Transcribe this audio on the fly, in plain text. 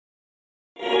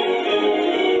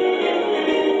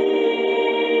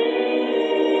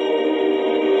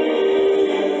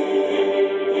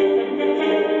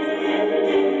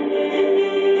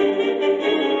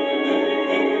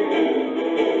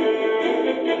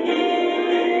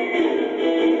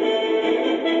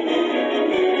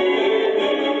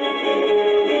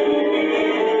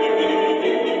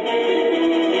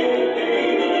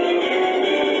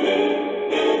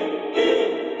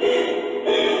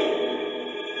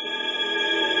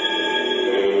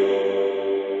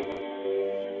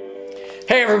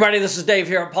Hey everybody, this is Dave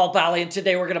here at Pulp Alley, and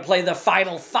today we're going to play the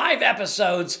final 5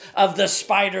 episodes of The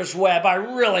Spider's Web. I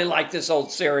really like this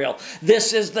old serial.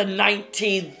 This is the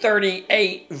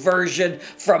 1938 version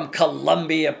from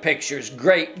Columbia Pictures.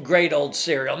 Great old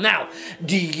serial. Now,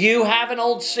 do you have an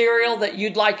old serial that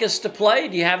you'd like us to play?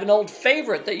 Do you have an old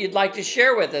favorite that you'd like to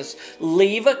share with us?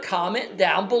 Leave a comment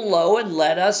down below and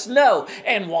let us know.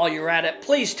 And while you're at it,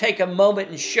 please take a moment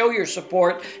and show your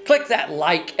support. Click that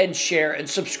like and share and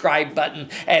subscribe button.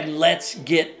 And let's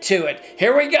get to it.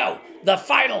 Here we go. The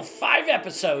final 5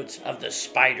 episodes of The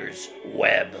Spider's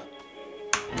Web.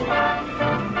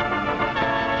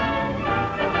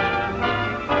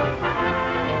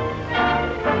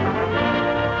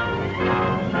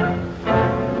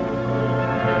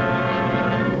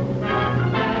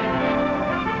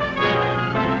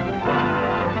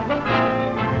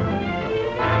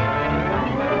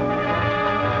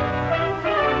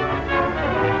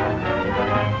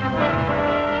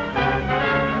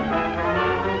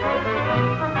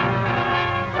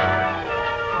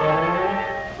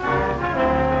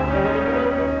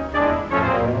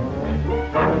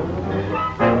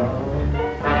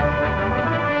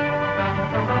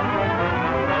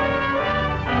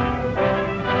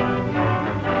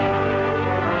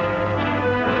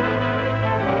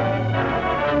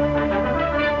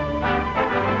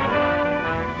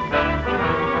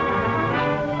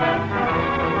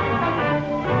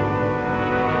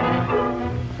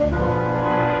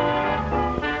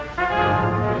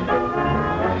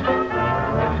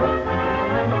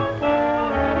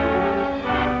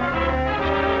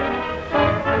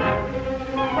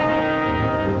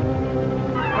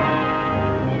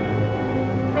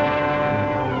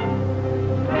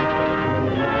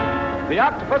 The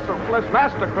octopus-less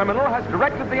master criminal has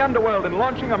directed the underworld in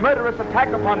launching a murderous attack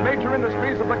upon major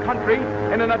industries of the country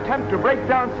in an attempt to break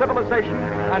down civilization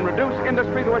and reduce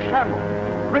industry to a shambles.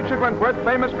 Richard Wentworth,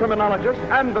 famous criminologist,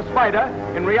 and the Spider,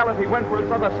 in reality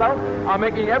Wentworth's other self, are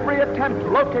making every attempt to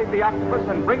locate the octopus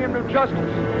and bring him to justice.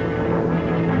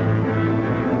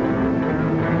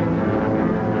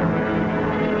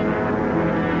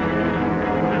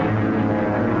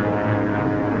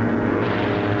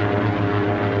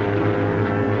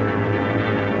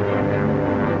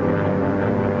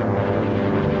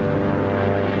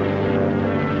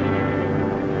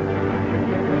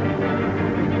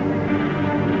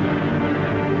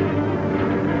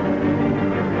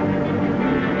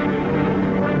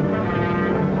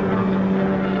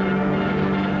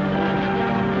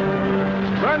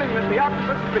 Learning that the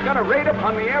octopus has begun a raid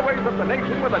upon the airways of the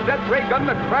nation with a death ray gun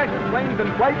that crashes planes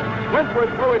in flight,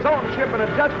 Wentworth flew his own ship in a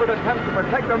desperate attempt to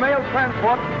protect a mail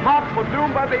transport marked for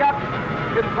doom by the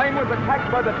octopus. His plane was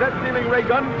attacked by the death-dealing ray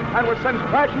gun and was sent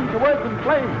crashing to earth in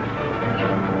flames.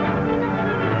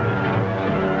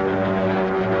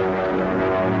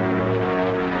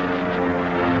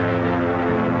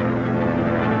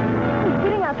 He's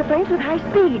putting out the flames with high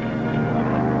speed.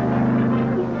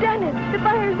 He's done it. The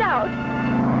fire's out.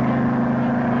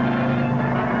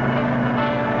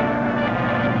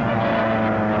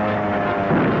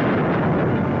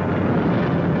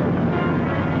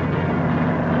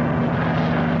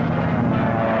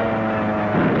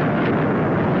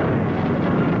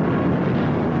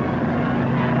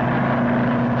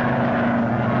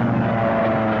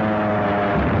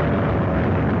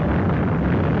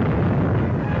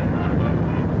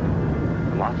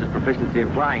 His proficiency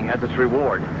in flying has its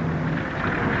reward.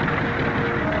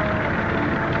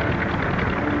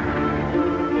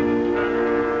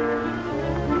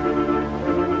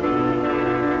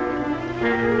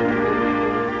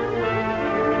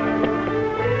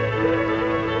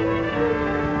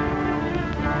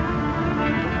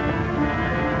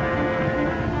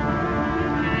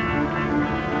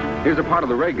 Here's a part of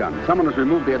the ray gun. Someone has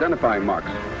removed the identifying marks.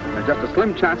 There's just a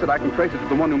slim chance that I can trace it to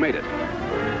the one who made it.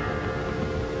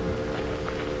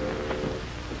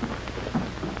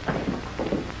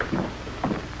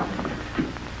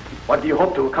 What do you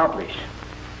hope to accomplish?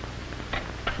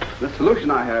 The solution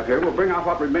I have here will bring out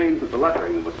what remains of the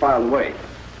lettering that was filed away.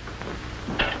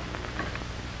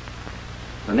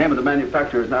 The name of the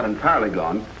manufacturer is not entirely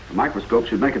gone. The microscope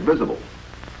should make it visible.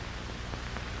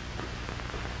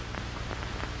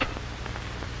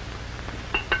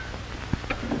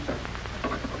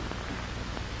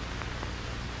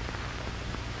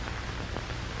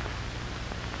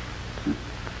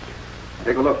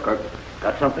 Take a look, Kirk.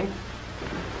 Got something?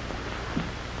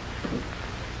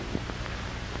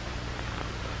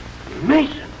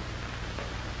 Mason!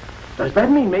 Does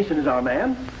that mean Mason is our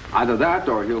man? Either that,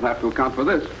 or he'll have to account for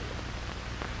this.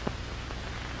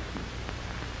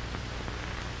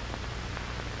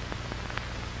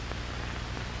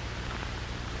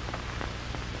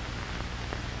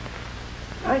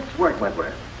 Nice work,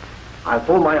 Wentworth. I'll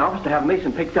phone my office to have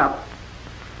Mason picked up.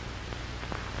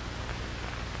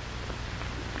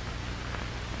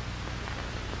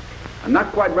 I'm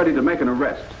not quite ready to make an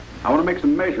arrest. I want to make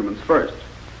some measurements first.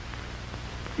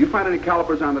 You find any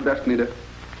calipers on the desk, Nita?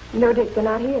 No, Dick, they're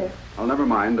not here. Oh, never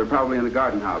mind. They're probably in the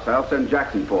garden house. I'll send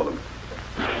Jackson for them.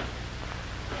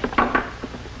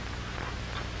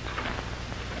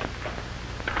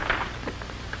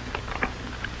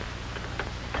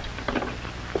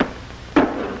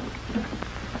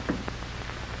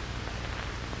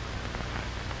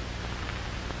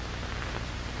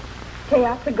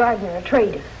 Teof's a gardener, a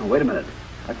trader. Oh, wait a minute.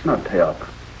 That's not Teop.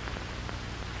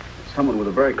 It's someone with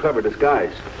a very clever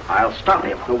disguise. I'll stop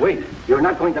him. Oh, wait. You're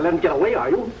not going to let him get away, are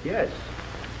you? Yes.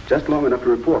 Just long enough to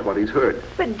report what he's heard.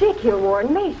 But Dick, he'll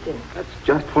warn Mason. That's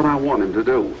just what I want him to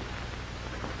do.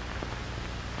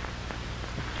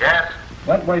 Yes,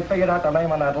 Wentworth figured out the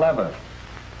name on that lever.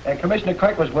 And Commissioner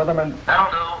Kirk was with him, and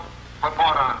that'll do.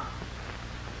 Report on.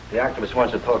 the activist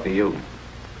wants to talk to you.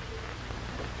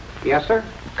 Yes, sir?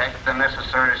 Take the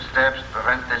necessary steps to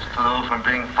prevent this clue from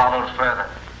being followed further.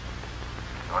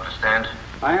 You understand?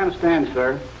 I understand,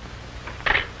 sir.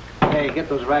 Hey, get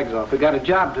those rags off. We got a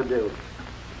job to do.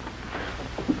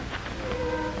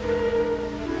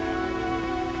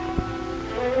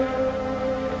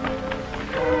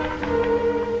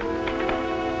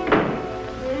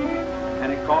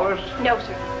 Any callers? No,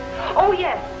 sir. Oh,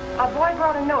 yes. A boy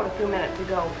brought a note a few minutes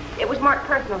ago. It was marked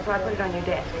personal, so I put it on your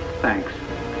desk. Thanks.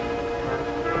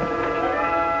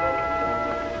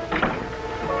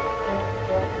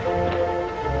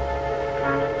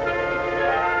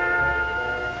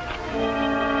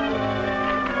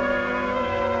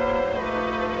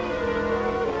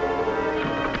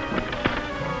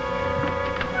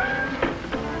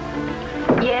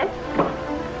 Yes?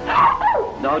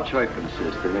 No chirping,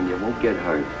 sister, and you won't get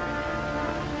hurt.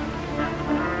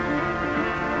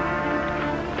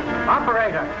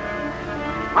 Operator!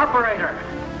 Operator!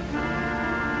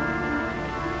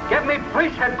 Get me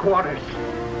police headquarters!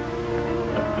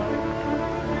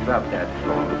 Drop that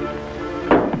phone.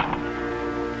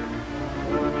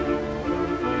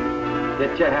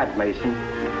 Get your hat, Mason.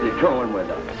 You're going with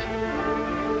us.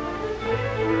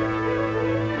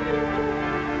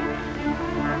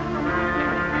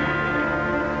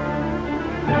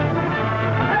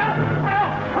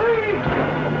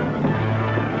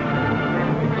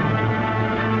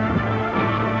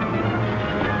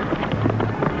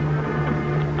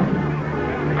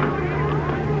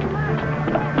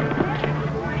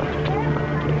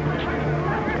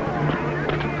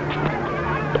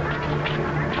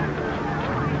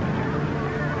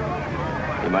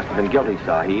 Must have been guilty,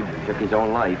 Sahib. Took his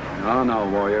own life. Oh, no,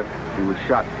 warrior. He was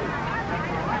shot.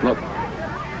 Look.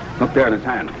 Look there in his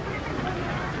hand.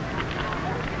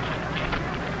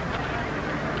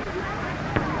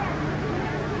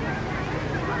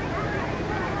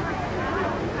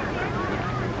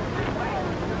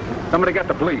 Somebody get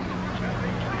the police.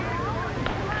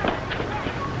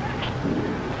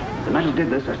 The men who did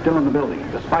this are still in the building.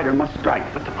 The spider must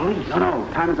strike. But the police... No,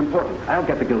 time is important. I'll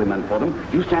get the guilty men for them.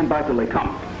 You stand by till they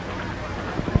come.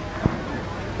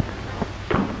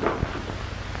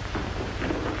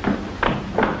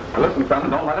 Now listen, son,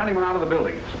 don't let anyone out of the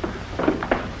buildings.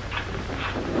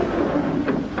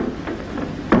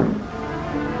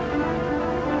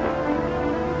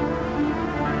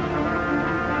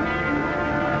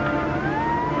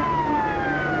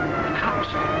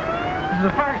 This is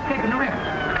a fire escape in the rear.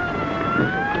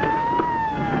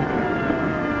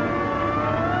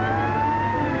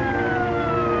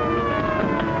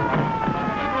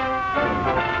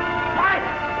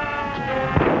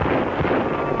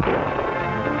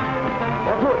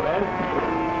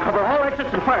 Cover all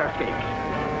exits and fire escapes.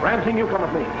 Ramsey, you come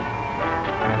with me.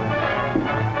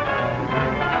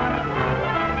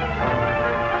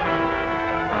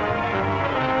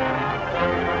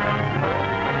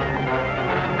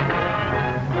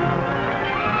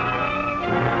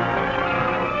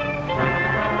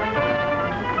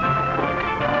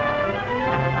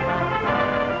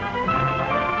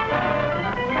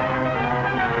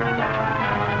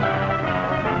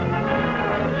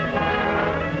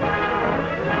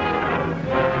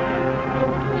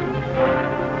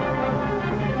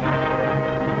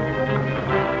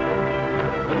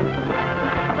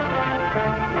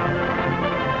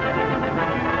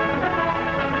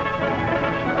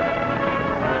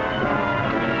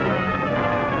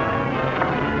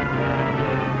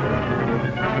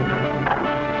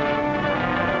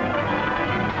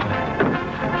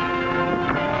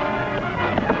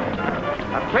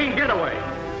 Clean getaway.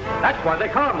 That's why they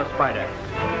call him the Spider.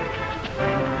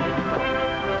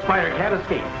 Spider can't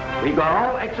escape. We've got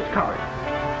all exits covered.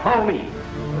 Follow me.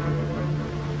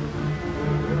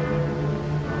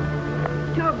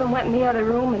 Two of them went in the other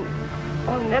room,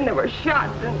 and then there were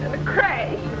shots and a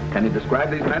crash. Can you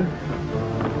describe these men?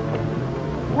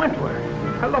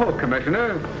 Wentworth. Hello,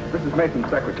 Commissioner. This is Mason's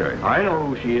secretary. I know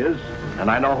who she is,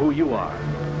 and I know who you are.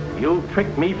 You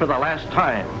tricked me for the last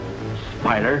time,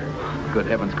 Spider. Good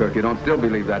heavens, Kirk, you don't still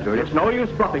believe that, do you? It's no use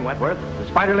bluffing, Wentworth. The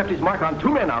Spider left his mark on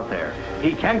 2 men out there.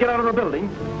 He can't get out of the building,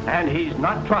 and he's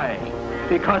not trying,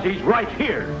 because he's right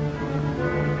here.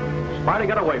 Spider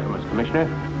got away from us, Commissioner.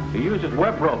 He used his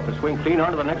web rope to swing clean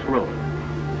onto the next room.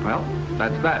 Well,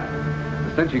 that's that.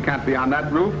 Since you can't be on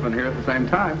that roof and here at the same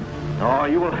time. Oh,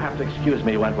 you will have to excuse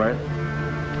me, Wentworth.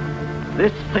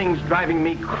 This thing's driving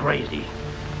me crazy.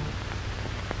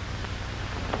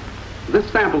 This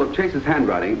sample of Chase's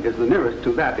handwriting is the nearest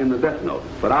to that in the death note,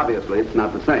 but obviously it's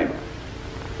not the same.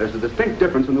 There's a distinct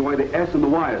difference in the way the S and the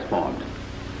Y is formed.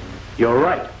 You're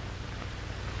right.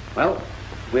 Well,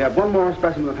 we have one more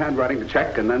specimen of handwriting to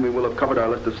check, and then we will have covered our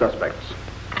list of suspects.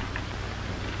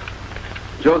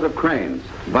 Joseph Cranes,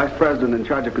 Vice President in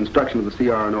charge of construction of the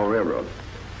CR&O Railroad.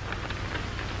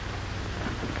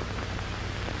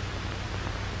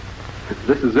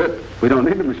 This is it. We don't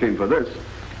need a machine for this.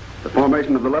 The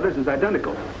formation of the letters is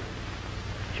identical.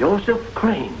 Joseph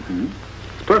Crane.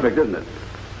 It's perfect, isn't it?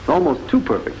 It's almost too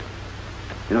perfect.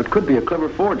 You know, it could be a clever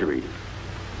forgery.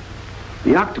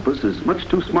 The octopus is much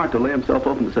too smart to lay himself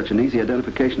open to such an easy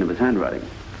identification of his handwriting.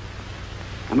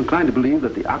 I'm inclined to believe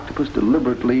that the octopus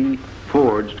deliberately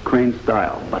forged Crane's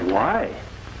style. But why?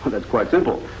 Well, that's quite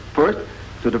simple. First,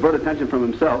 to divert attention from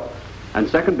himself, and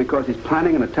second, because he's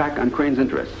planning an attack on Crane's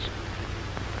interests.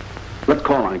 Let's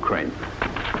call on Crane.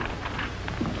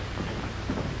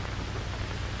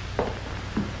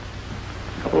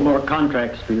 Couple more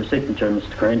contracts for your signature,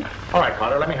 Mr. Crane. All right,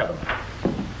 Carter, let me have them.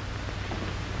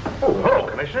 Oh, hello,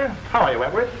 Commissioner. How are you,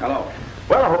 Wentworth? Hello.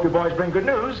 Well, I hope you boys bring good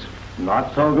news.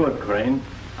 Not so good, Crane.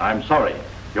 I'm sorry.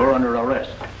 You're under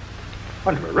arrest.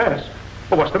 Under arrest?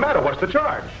 Well, what's the matter? What's the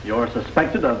charge? You're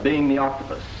suspected of being the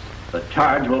octopus. The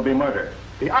charge will be murder.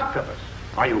 The octopus?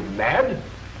 Are you mad?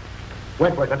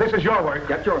 Wentworth, now this is your work.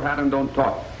 Get your hat and don't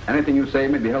talk. Anything you say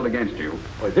may be held against you.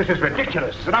 Well, this is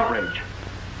ridiculous. It's an outrage.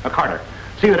 Now, Carter,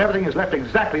 see that everything is left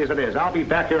exactly as it is. I'll be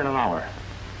back here in an hour.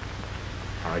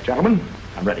 All right, gentlemen,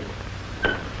 I'm ready.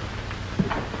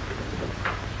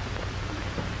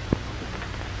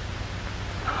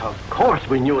 Of course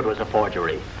we knew it was a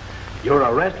forgery. Your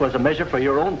arrest was a measure for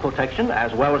your own protection,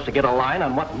 as well as to get a line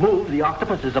on what move the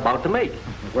octopus is about to make.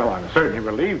 Well, I'm certainly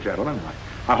relieved, gentlemen.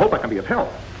 I hope I can be of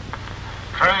help.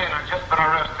 Crane has just been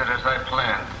arrested as I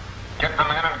planned. Get the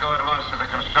men and go at once to the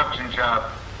construction job.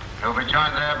 He'll be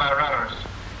joined there by runners,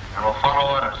 and we'll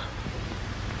follow orders.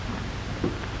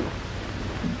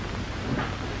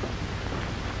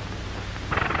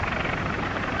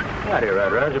 Howdy,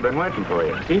 Runners. I've been waiting for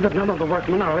you. See that none of the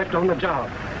workmen are left on the job.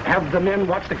 Have the men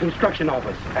watch the construction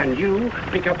office, and you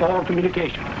pick up all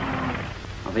communication.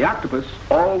 Now, the octopus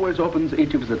always opens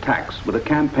each of his attacks with a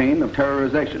campaign of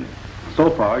terrorization. So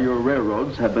far, your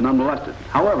railroads have been unmolested.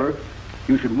 However,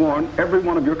 you should warn every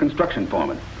one of your construction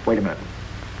foremen. Wait a minute.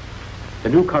 The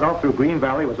new cutoff through Green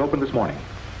Valley was opened this morning.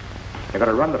 They're going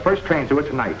to run the first train through it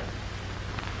tonight.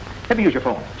 Let me use your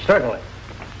phone. Certainly.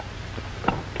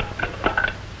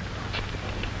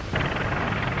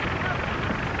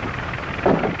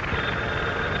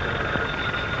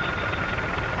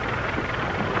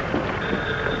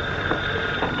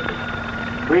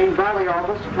 Green Valley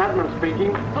office, Cadman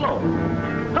speaking. Hello.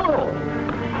 Hello.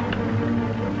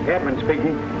 Cadman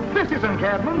speaking. This isn't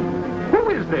Cadman. Who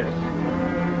is this?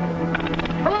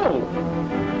 Hello.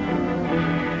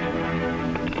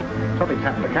 Something's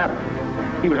happened to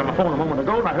Cadman. He was on the phone a moment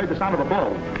ago, and I heard the sound of a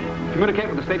blow. Communicate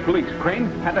with the state police.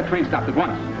 Crane, have that train stopped at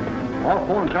once. All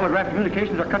phone and telegraph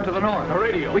communications are cut to the north. The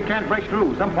radio. We can't break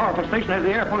through. Some powerful station has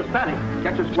the air full of static.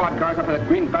 Get your squad cars up to that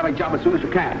Green Valley job as soon as you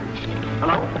can.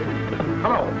 Hello?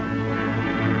 Hello?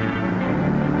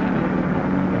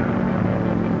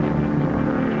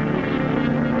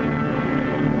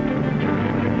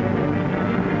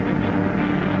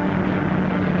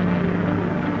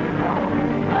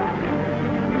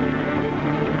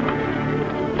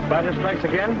 Spider strikes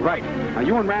again? Right. Now,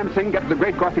 you and Ram Singh get to the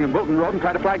Great Crossing of Bolton Road and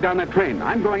try to flag down that train.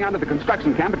 I'm going on to the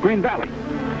construction camp at Green Valley.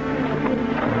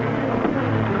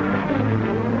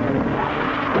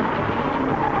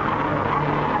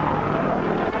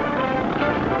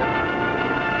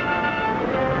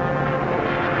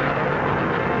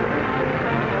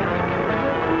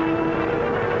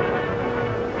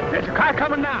 There's a car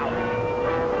coming now.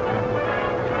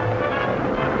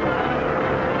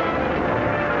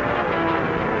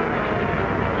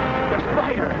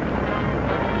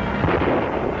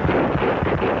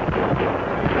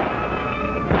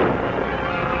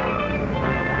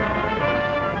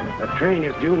 train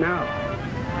is due now.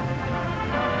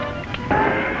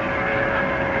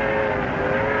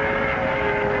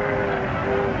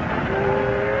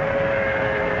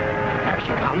 There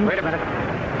she comes. Wait a minute.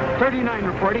 39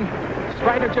 reporting.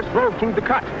 Spider just drove through the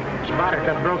cut. Spider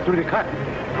just drove through the cut.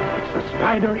 It's the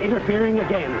Spider interfering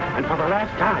again, and for the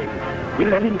last time. We'll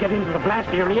let him get into the blast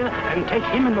area and take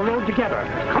him and the road together.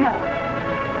 Come on.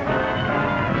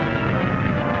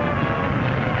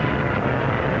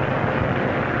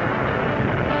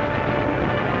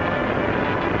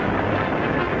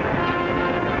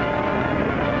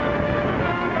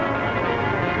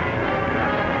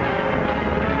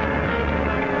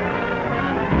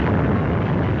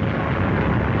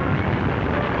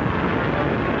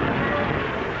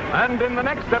 And in the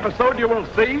next episode, you will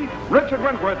see Richard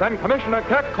Wentworth and Commissioner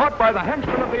Kirk caught by the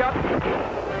henchmen of the Octopus.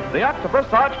 The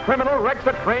Octopus arch-criminal wrecks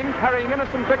a train carrying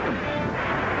innocent victims.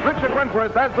 Richard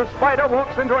Wentworth, as the Spider,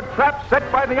 walks into a trap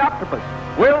set by the Octopus.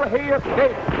 Will he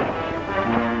escape?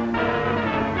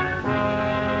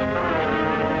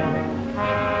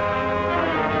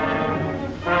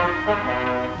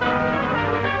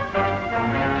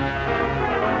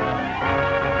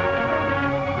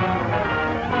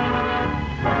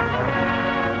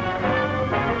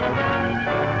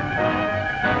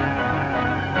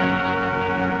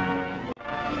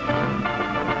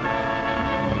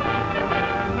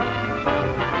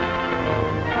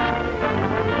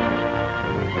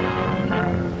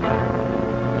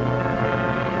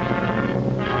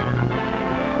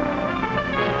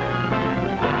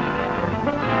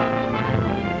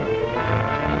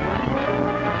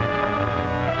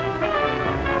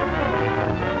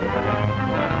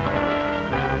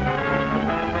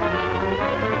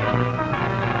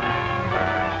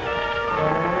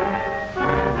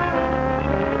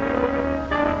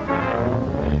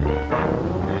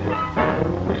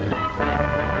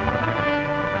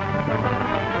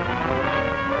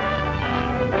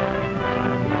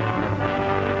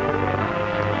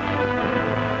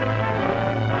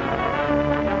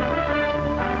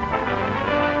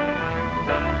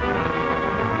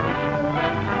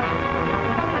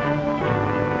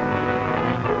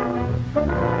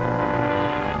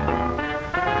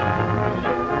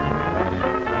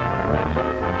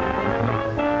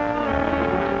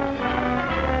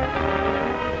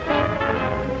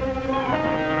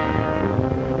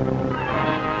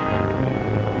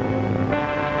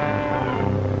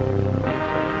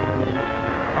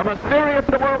 A mysterious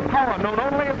world power known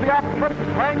only as the Octopus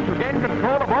is trying to gain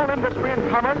control of all industry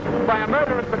and commerce by a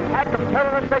murderous attack of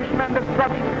terrorization and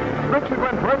destruction. Richard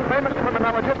Wentworth, famous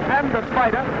criminologist, and the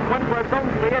Spider, Wentworth's own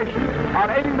creation,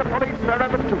 are aiding the police in their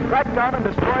efforts to track down and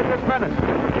destroy this menace.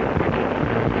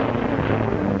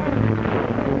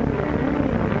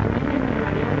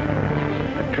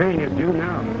 The train is due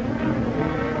now.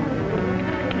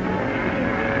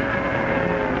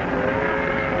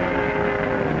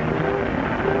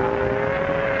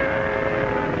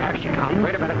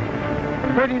 Wait a minute.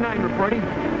 39 reporting.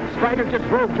 Spider just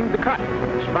drove through the cut.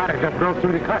 Spider just drove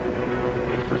through the cut.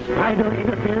 It's the Spider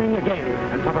interfering again,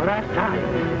 and for the last time.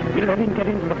 We'll let him get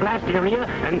into the blast area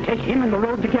and take him and the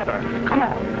road together. Come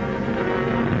on.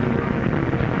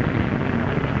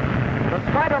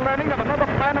 The Spider, learning of another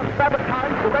plan of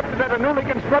sabotage directed at a newly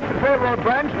constructed railroad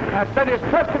branch, has sent his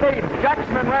trusted aides,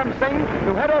 Jackson and Ram Singh,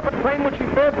 to head off a train which he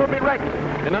fears will be wrecked.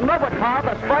 In another car,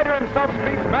 the Spider himself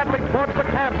speeds madly towards the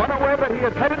camp, unaware that he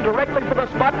is headed directly to the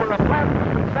spot where a plan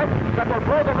has been set that will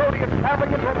throw the road he is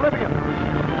traveling into oblivion.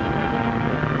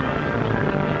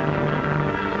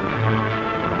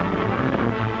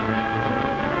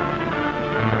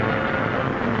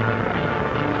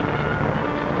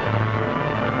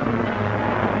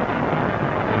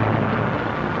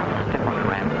 Step on the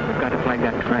ramp. We've got to flag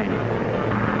that train.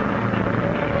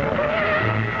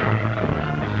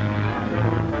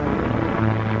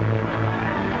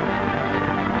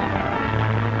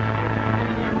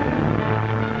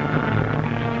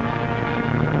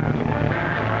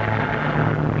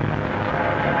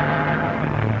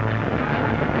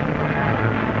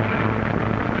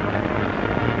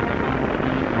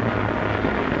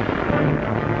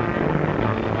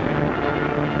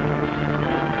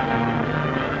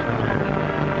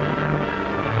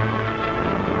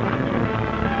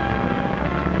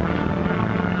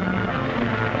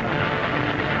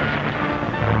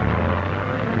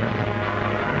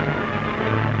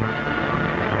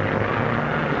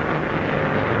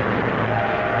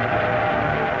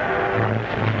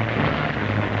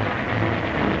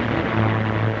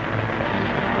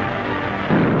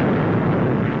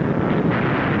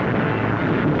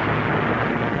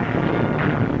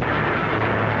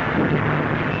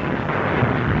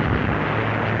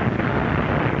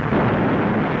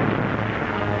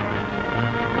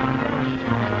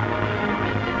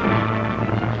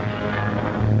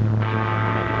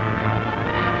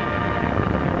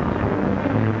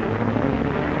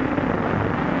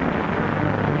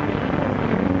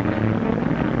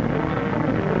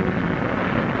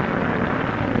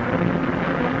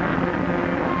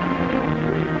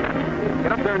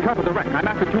 top of the wreck. I'm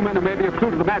after 2 men who may be a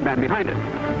clue to the madman behind it.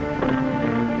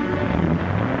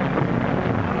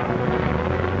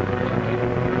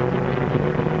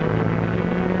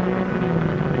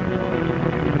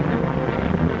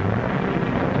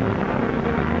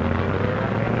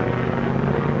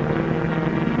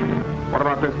 What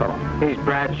about this fellow? He's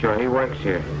Bradshaw. He works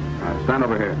here. All right, stand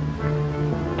over here.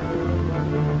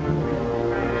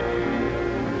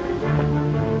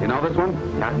 You know this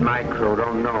one? Not my crew.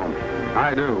 Don't know him.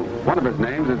 I do. One of his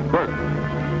names is Bert.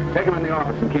 Take him in the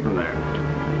office and keep him there.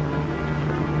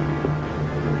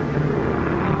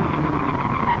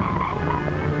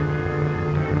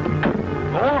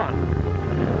 Go on.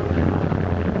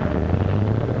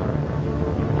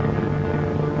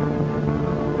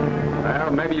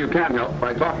 Well, maybe you can help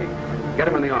by talking. Get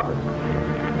him in the office.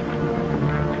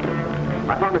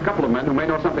 I found a couple of men who may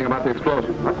know something about the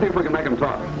explosion. Let's see if we can make them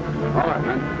talk. All right,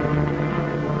 men.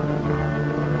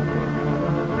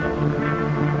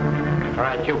 All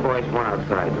right, you boys, one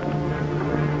outside.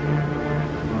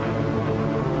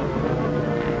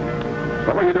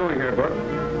 What are you doing here, Bert?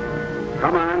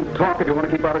 Come on, talk if you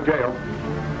want to keep out of jail.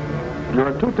 You're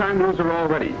a two-time loser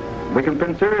already. We can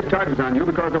pin serious charges on you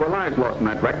because there were lives lost in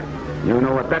that wreck. You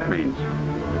know what that means.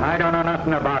 I don't know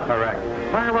nothing about the wreck.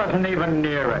 I wasn't even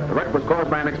near it. The wreck was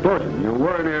caused by an explosion. You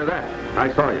were near that.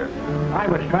 I saw you. I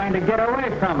was trying to get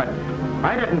away from it.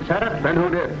 I didn't set it. Then who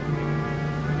did?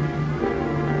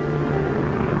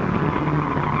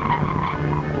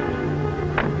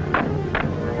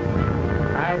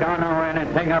 I don't know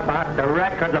anything about the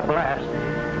wreck or the blast.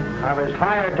 I was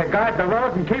hired to guard the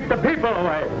road and keep the people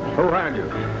away. Who hired you?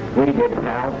 We did,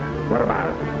 pal. What about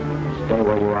it? Stay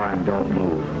where you are and don't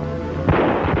move.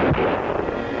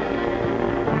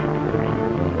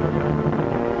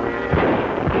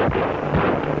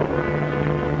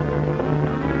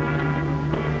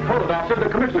 Hold it, officer. The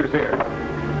commissioner's here.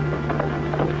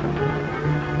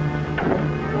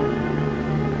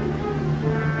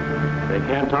 They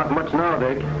can't talk much now,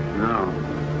 Dick. No.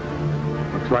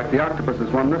 Looks like the octopus has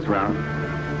won this round.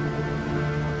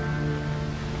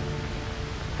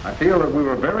 I feel that we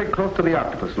were very close to the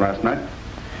octopus last night.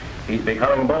 He's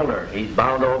becoming bolder. He's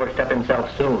bound to overstep himself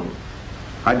soon.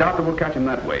 I doubt that we'll catch him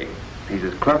that way. He's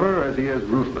as clever as he is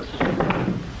ruthless.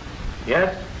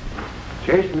 Yes?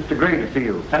 Chase, Mr. Gray to see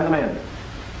you. Send them in.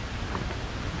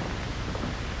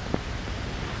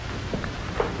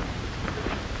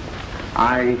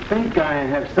 I think I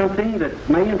have something that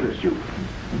may interest you.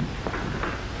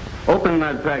 Open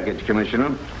that package,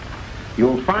 Commissioner.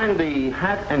 You'll find the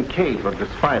hat and cape of the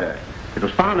spider. It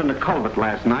was found in the culvert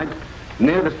last night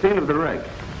near the scene of the wreck.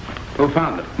 Who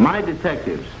found it? My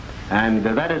detectives. And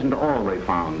that isn't all they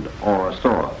found or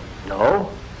saw. No?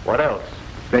 What else?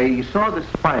 They saw the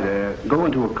spider go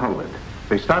into a culvert.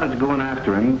 They started going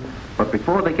after him, but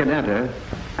before they could enter,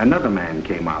 another man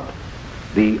came out.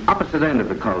 The opposite end of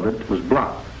the culvert was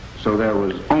blocked, so there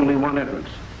was only one entrance,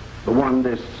 the one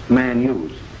this man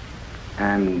used.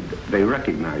 And they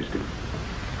recognized him.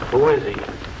 Who is he?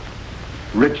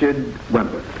 Richard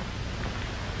Wentworth.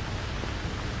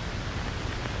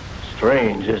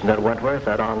 Strange, isn't it, Wentworth,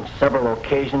 that on several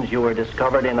occasions you were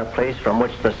discovered in a place from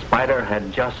which the spider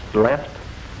had just left?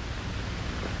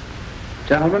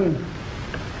 Gentlemen,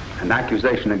 an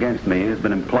accusation against me has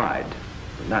been implied,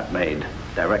 but not made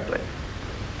directly.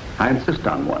 I insist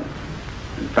on one.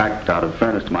 In fact, out of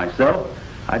fairness to myself,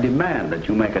 I demand that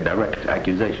you make a direct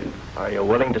accusation. Are you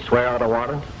willing to swear out a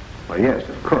warrant? Well, yes,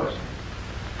 of course.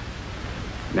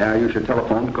 May I use your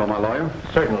telephone to call my lawyer?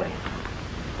 Certainly.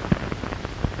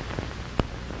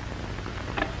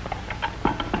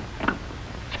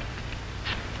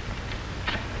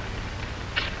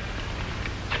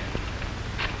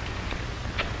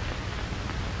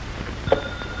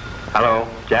 Hello,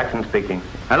 Jackson speaking.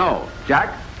 Hello,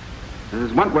 Jack. This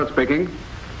is Wentworth speaking.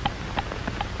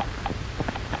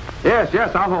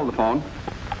 Yes, I'll hold the phone.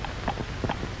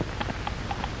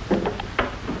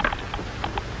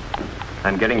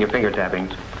 I'm getting your finger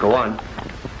tappings. Go on.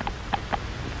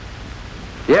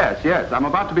 Yes, I'm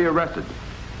about to be arrested.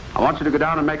 I want you to go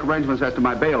down and make arrangements as to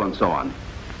my bail and so on.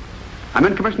 I'm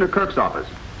in Commissioner Kirk's office.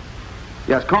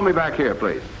 Yes, call me back here,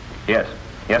 please. Yes,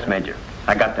 Major.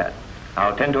 I got that.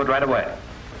 I'll attend to it right away.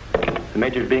 The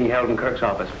Major's being held in Kirk's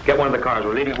office. Get one of the cars.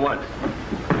 We're leaving at once.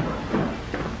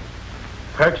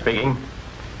 Kirk speaking.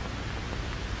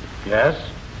 Yes?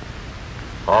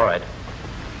 All right.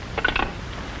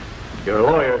 Your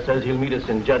lawyer says he'll meet us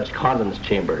in Judge Condon's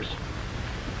chambers.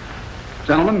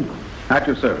 Gentlemen, at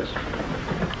your service.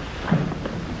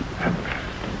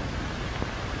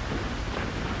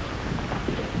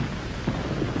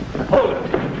 Hold it.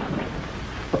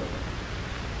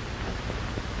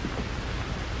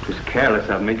 careless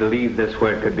of me to leave this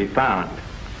where it could be found.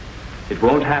 It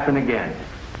won't happen again.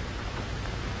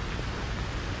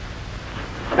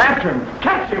 After him!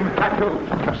 Catch him!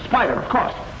 A spider, of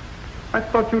course. I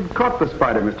thought you'd caught the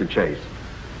spider, Mr. Chase.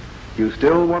 You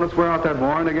still want to swear out that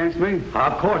warrant against me?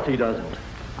 Of course he doesn't.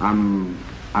 I'm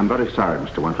very sorry,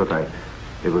 Mr. Wentworth.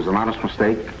 It was an honest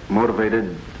mistake,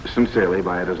 motivated sincerely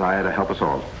by a desire to help us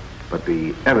all. But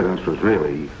the evidence was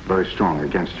really very strong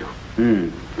against you.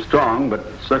 Strong, but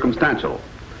circumstantial.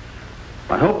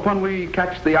 I hope when we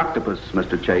catch the octopus,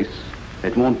 Mr. Chase,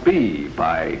 it won't be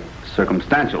by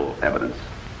circumstantial evidence.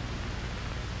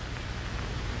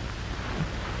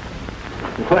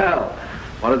 Well,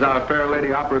 what is our fair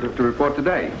lady operative to report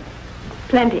today?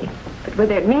 Plenty. But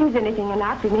whether it means anything or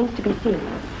not remains to be seen.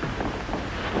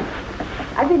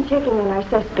 I've been checking on our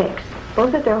suspects,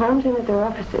 both at their homes and at their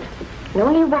offices. And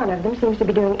only one of them seems to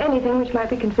be doing anything which might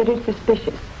be considered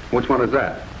suspicious. Which one is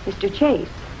that? Mr. Chase.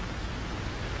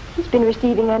 He's been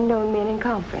receiving unknown men in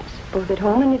conference, both at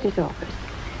home and at his office,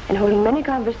 and holding many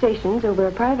conversations over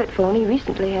a private phone he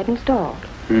recently had installed.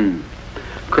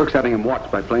 Kirk's having him watched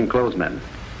by plainclothesmen.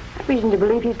 I've reason to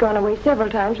believe he's gone away several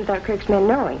times without Kirk's men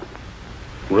knowing.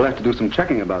 We'll have to do some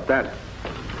checking about that.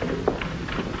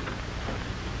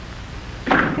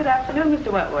 Good afternoon,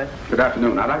 Mr. Wentworth. Good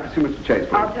afternoon. I'd like to see Mr. Chase,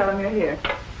 please. I'll tell him you're here.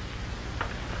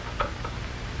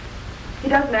 He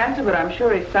doesn't answer, but I'm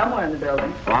sure he's somewhere in the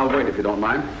building. Well, I'll wait if you don't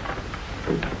mind.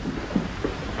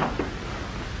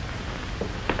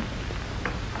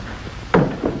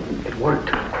 It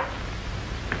worked.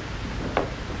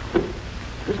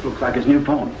 This looks like his new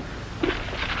phone.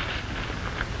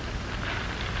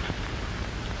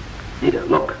 Nita,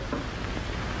 look.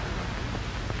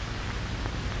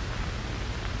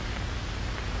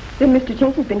 Then Mr.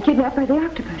 Chase has been kidnapped by the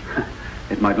octopus.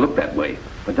 It might look that way,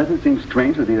 but doesn't it seem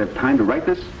strange that he'd have time to write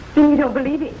this? Then you don't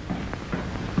believe it.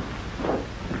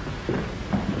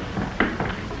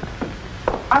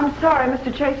 I'm sorry,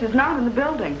 Mr. Chase is not in the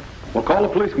building. Well, call the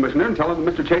police commissioner and tell him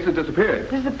that Mr. Chase has disappeared.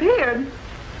 Disappeared?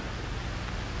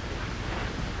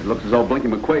 It looks as though Blinky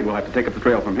McQuaid will have to take up the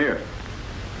trail from here.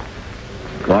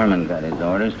 Gorman got his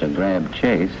orders to grab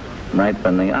Chase right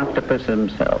from the octopus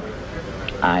himself.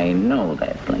 I know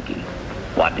that, Blinky.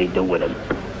 What'd he do with him?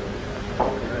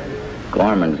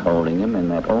 Gorman's holding him in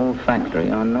that old factory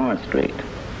on North Street.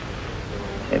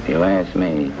 If you ask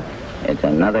me, it's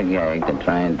another gag to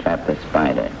try and trap the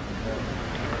spider.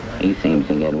 He seems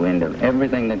to get wind of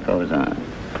everything that goes on.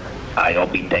 I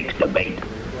hope he takes the bait.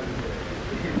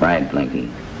 Right, Blinky.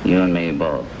 You and me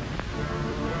both.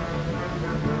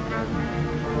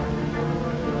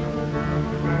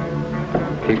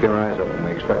 Keep your eyes open.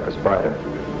 We expect the spider.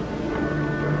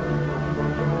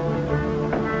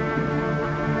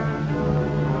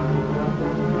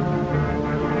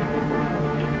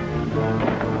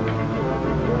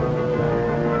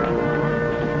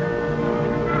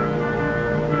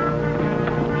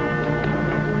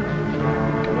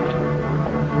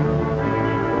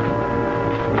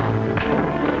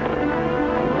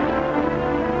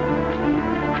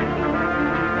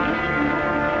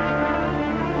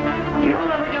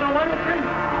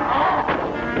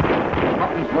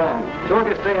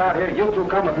 Out here, you two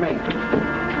come with me.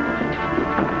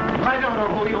 I don't know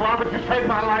who you are, but you saved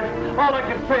my life. All I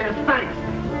can say is thanks.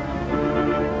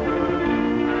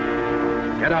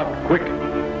 Get out, quick.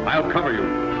 I'll cover you.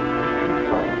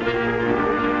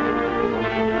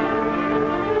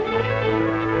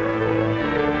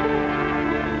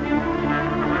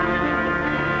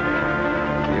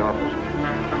 The office.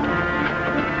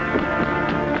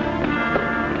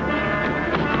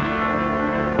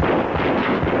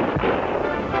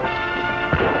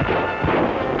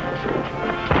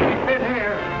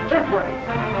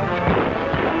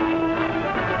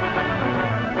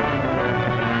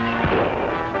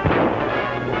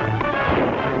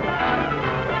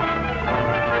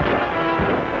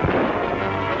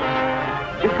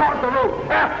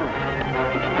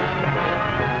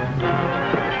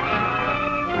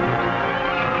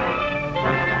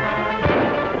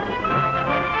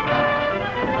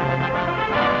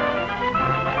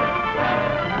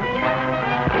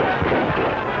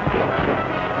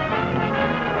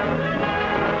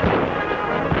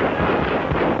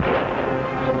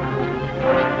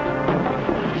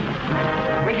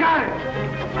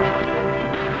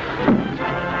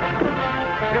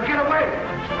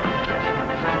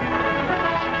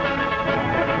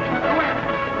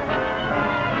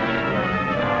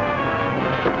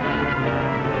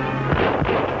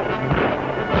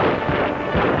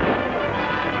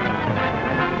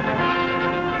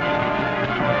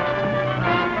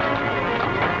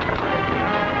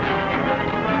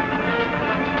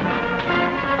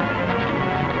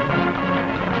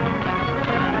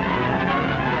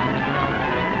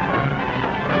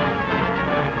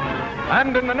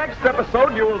 And in the next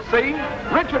episode, you will see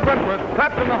Richard Wentworth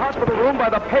trapped in the hospital room by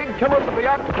the paid killers of the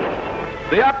octopus.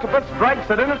 The octopus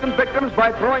strikes at innocent victims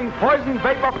by throwing poison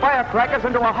vapor firecrackers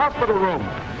into a hospital room.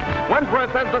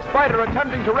 Wentworth, as the Spider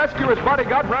attempting to rescue his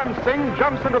bodyguard, Ram Singh,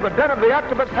 jumps into the den of the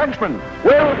octopus henchman.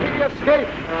 Will he escape?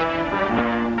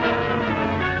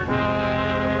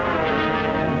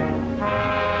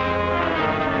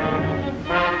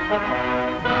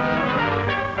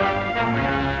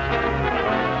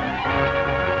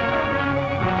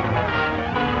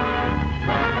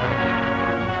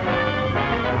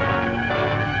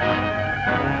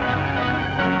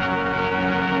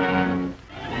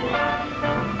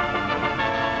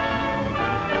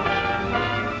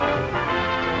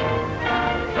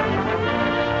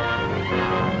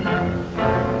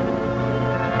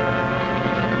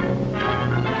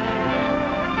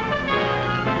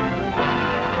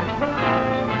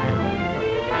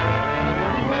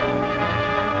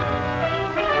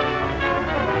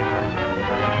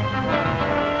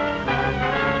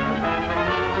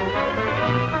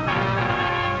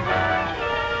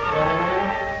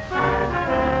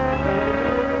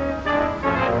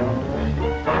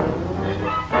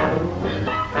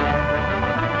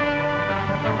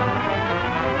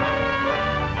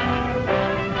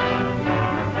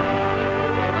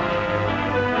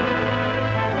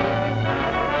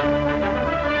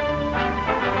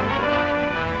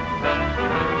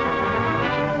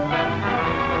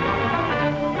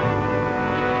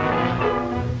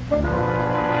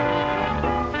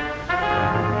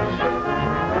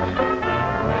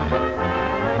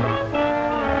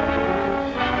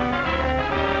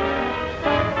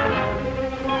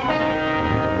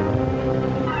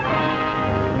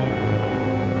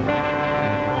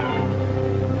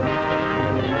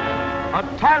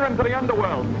 Tyrant of the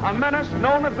underworld, a menace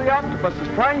known as the octopus, is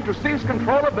trying to seize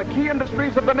control of the key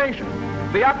industries of the nation.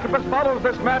 The octopus follows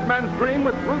this madman's dream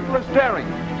with ruthless daring.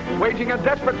 Waging a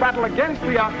desperate battle against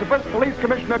the octopus, Police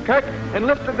Commissioner Kirk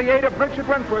enlisted the aid of Richard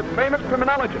Wentworth, famous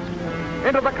criminologist.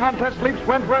 Into the contest leaps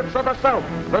Wentworth's other self,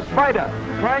 the Spider,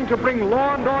 trying to bring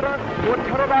law and order to a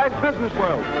terrorized business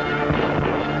world.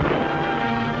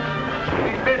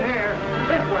 He's been here.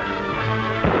 This way.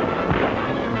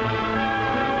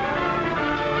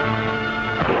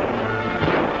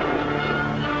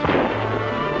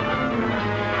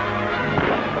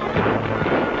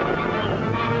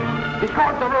 He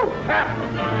caught the roof.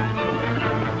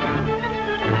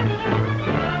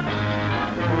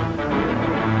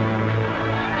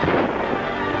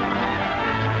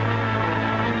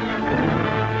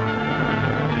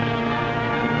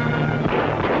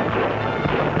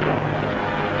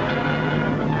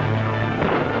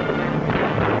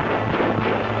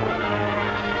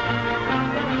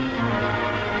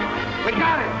 We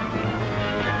got him.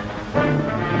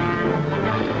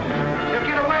 He'll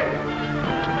get away.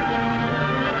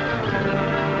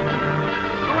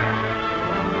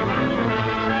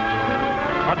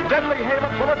 A deadly hail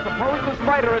of bullets opposed the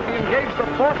Spider as he engaged the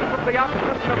forces of the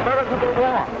octopus in a veritable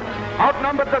war.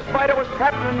 Outnumbered, the Spider was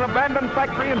trapped in an abandoned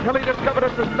factory until he discovered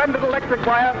a suspended electric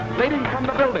wire leading from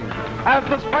the building. As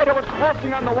the Spider was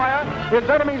crossing on the wire, his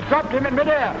enemies dropped him in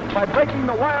midair by breaking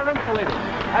the wire insulator.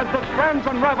 As the strands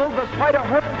unraveled, the Spider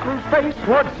hurtled through space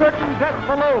toward certain death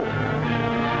below.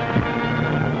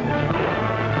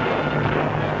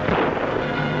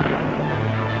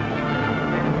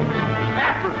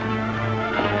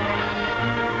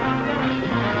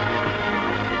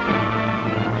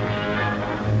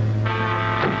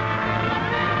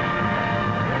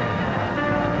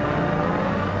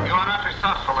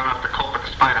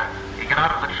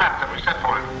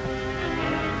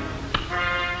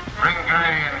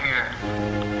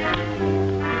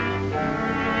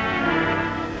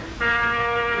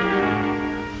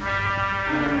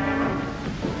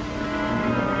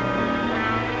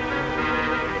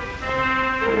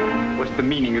 The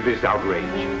meaning of this outrage?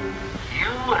 You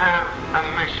have a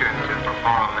mission to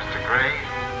perform, Mr. Gray.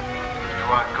 You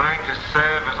are going to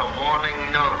serve as a warning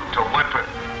note to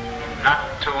Wentworth not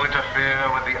to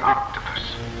interfere with the octopus.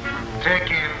 Take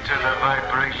him to the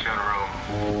vibration room.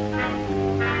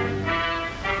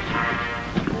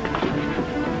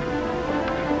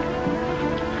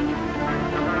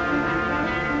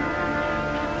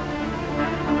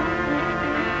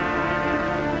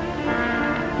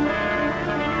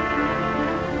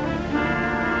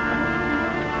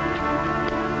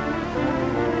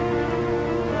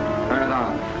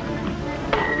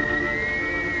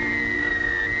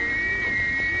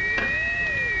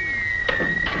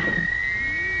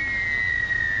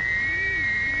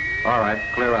 All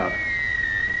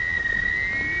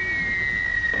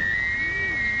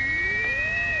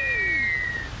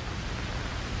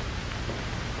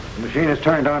Machine is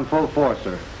turned on full force,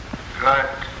 sir. Good.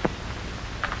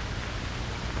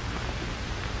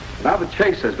 Now that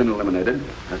Chase has been eliminated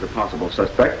as a possible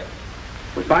suspect,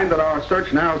 we find that our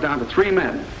search narrows down to 3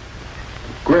 men.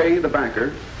 Gray, the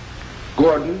banker,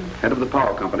 Gordon, head of the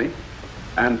power company,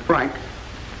 and Frank,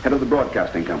 head of the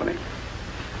broadcasting company.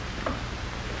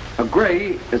 Now,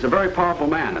 Gray is a very powerful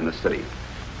man in this city.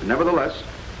 Nevertheless,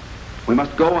 we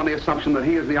must go on the assumption that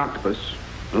he is the octopus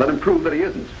and let him prove that he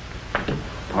isn't.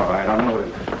 All right, unload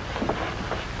him.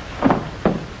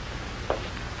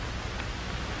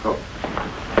 Go.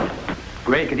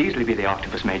 Gray could easily be the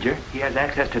octopus, Major. He has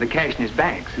access to the cash in his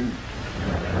banks.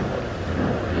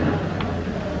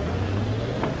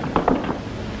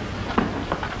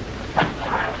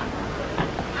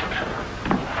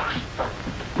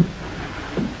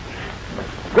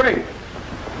 Gray!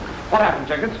 What happened,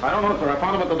 Jenkins? I don't know, sir. I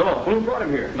found him at the door. Who brought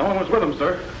him here? No one was with him,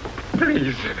 sir.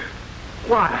 Please.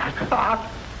 What?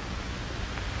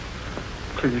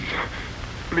 Please.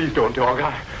 Please don't talk.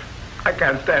 I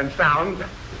can't stand sound.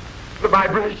 The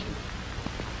vibration.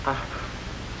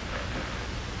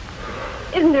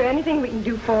 Isn't there anything we can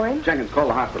do for him? Jenkins, call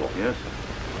the hospital. Yes.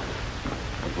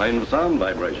 Complain of sound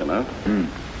vibration, huh?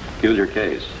 Here's your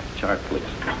case. Chart, please.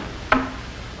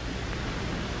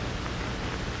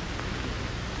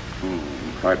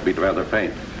 Heartbeat rather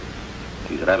faint.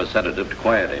 He should have a sedative to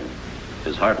quiet him.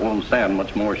 His heart won't stand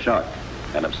much more shock.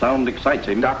 And if sound excites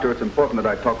him... Doctor, it's important that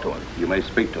I talk to him. You may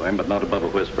speak to him, but not above a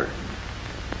whisper.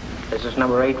 This is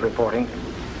number 8 reporting.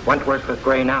 Wentworth with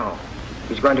Gray now.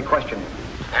 He's going to question him.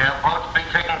 They'll both be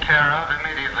taken care of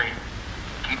immediately.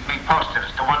 Keep me posted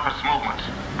as to Wentworth's movements.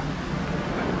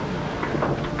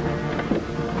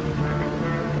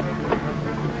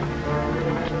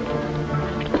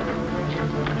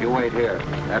 You wait here.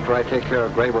 After I take care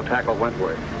of Gray, we'll tackle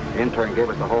Wentworth. The intern gave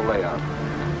us the whole layout.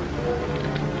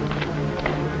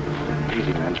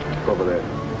 Easy, man. Go over there.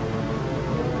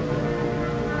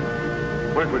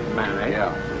 Wentworth's man, eh?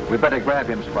 Yeah. We better grab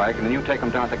him, Spike, and then you take him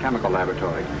down to the chemical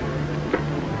laboratory.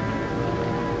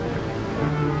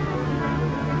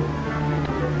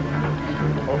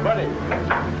 Oh, buddy.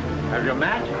 Have your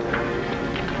match?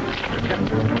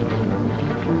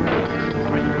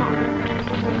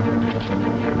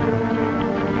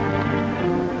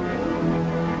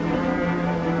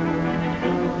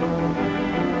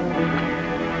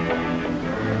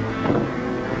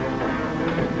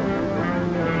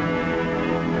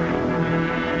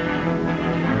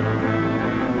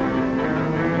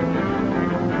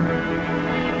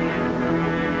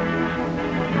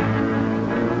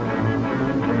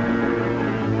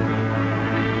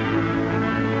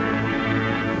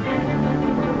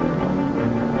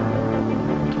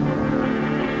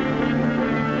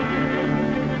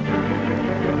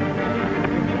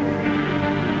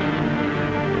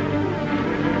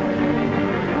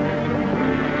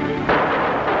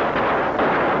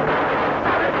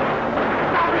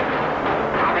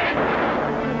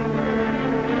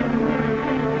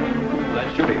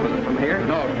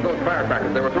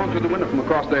 They were thrown through the window from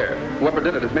across there. Whoever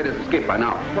did it has made his escape by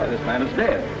now. Why, this man is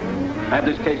dead. Have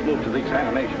this case moved to the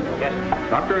examination. Yes.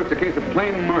 Doctor, it's a case of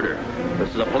plain murder. This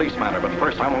is a police matter, but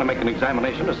first I want to make an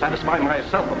examination to satisfy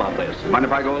myself about this. Mind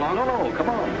if I go along? No, come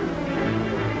on.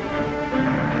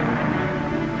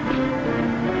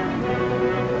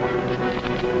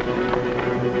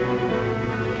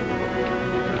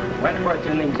 Wentworth's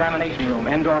in the examination room,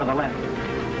 end door to the left.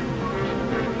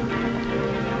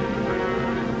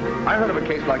 I heard of a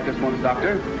case like this once,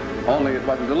 Doctor. Only it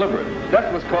wasn't deliberate.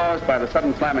 Death was caused by the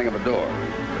sudden slamming of a door.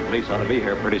 The police ought to be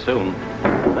here pretty soon.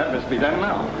 That must be done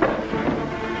now.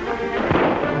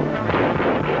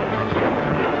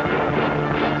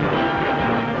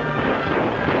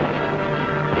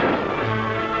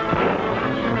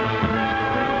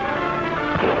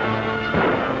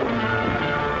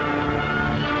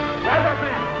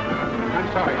 I'm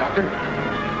sorry, Doctor.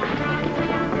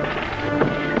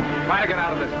 Try to get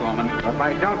out of this, Gorman. If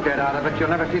I don't get out of it, you'll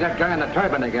never see that guy in the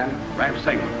turban again.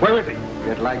 Ramsey, where is he?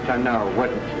 You'd like to know,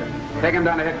 wouldn't you? Take him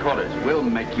down to headquarters. We'll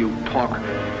make you talk.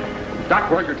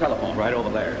 Doc, where's your telephone? Right over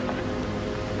there.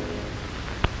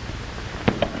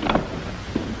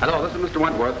 Hello, this is Mr.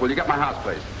 Wentworth. Will you get my house,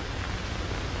 please?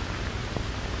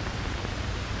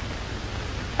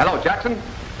 Hello, Jackson.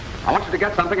 I want you to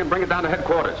get something and bring it down to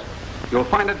headquarters. You'll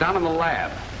find it down in the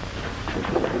lab.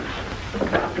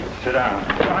 Sit down.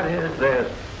 What is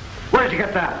this? Where'd you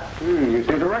get that? You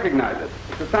seem to recognize it.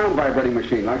 It's a sound vibrating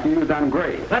machine like you used on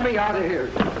Gray. Let me out of here.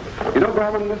 You know,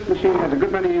 Gorman, this machine has a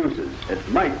good many uses. It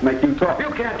might make you talk.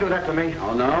 You can't do that to me.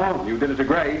 Oh, no? You did it to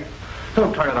Gray.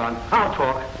 Don't turn it on. I'll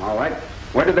talk. All right.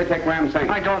 Where did they take Ram Singh?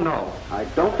 I don't know. I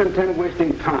don't intend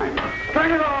wasting time.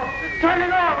 Turn it off! Turn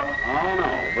it off! Oh,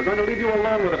 no. We're going to leave you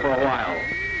alone with it for a while.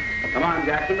 Come on,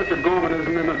 Jackson. Mr. Gorman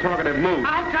isn't in a talkative mood.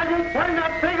 I tell you, turn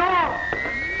that thing off!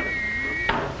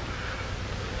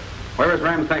 Where is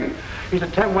Ram Singh? He's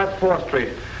at 10 West 4th Street,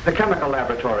 the chemical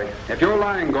laboratory. If you're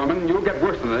lying, Gorman, you'll get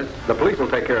worse than this. The police will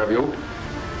take care of you.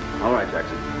 All right,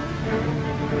 Jackson.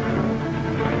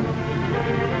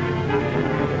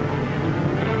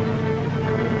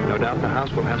 No doubt the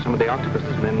house will have some of the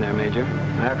octopus's men there, Major.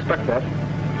 I expect that.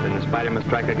 Then the spider must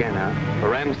strike again, huh? For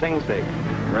Ram Singh's sake.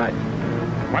 Right.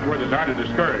 Wentworth is hard to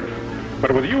discourage.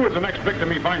 But with you as the next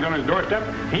victim he finds on his doorstep,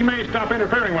 he may stop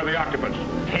interfering with the octopus.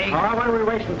 Hey. Oh, what are we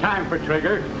wasting time for,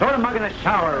 Trigger? Throw the mug in the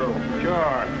shower room.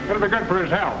 Sure. It'll be good for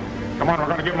his health. Come on, we're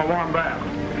going to give him a warm bath.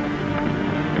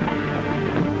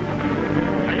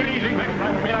 Take it easy. Next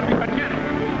time we may not be but yet.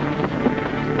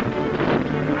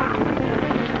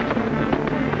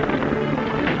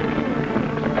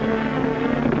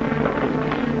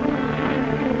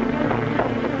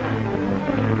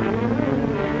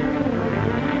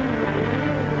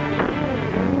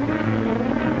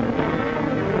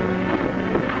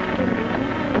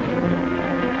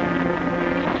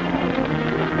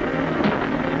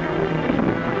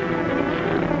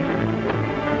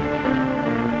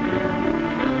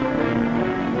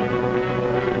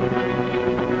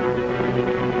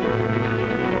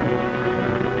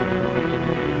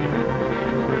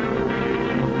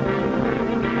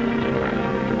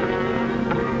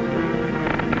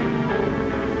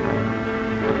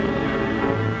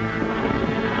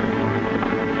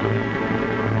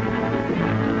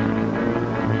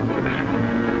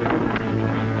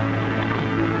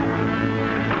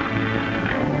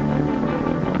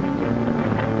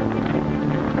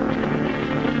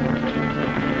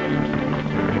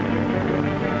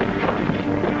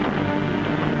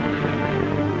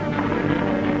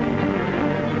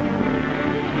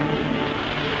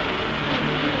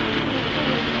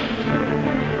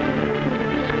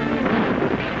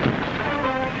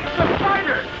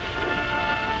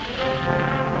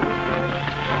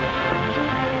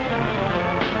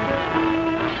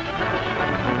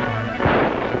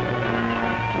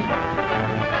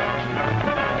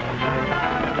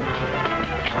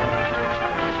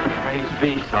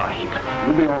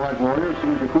 You'll be all right, warrior, as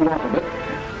soon as you cool off a bit.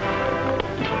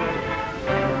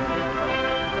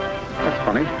 That's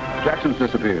funny. Jackson's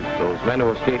disappeared. Those men who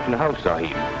escaped from the house,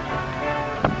 Sahib.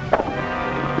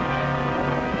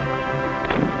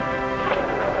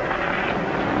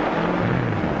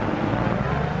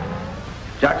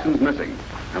 Jackson's missing,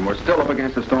 and we're still up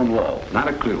against a stone wall. Not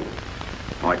a clue.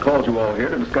 Now, I called you all here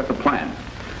to discuss a plan.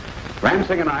 Ram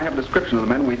Singh and I have a description of the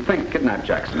men we think kidnapped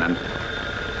Jackson, and...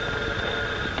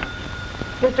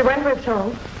 Mr. Wentworth's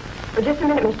home. For just a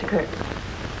minute, Mr. Kirk.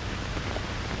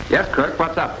 Yes, Kirk,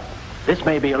 what's up? This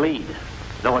may be a lead,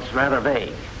 though it's rather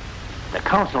vague. The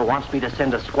council wants me to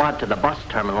send a squad to the bus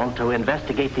terminal to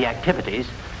investigate the activities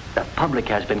the public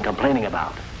has been complaining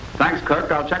about. Thanks,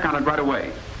 Kirk. I'll check on it right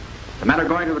away. The men are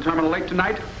going to the terminal late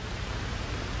tonight?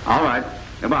 All right.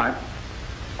 Goodbye.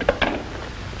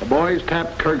 The boys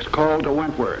tapped Kirk's call to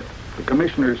Wentworth. The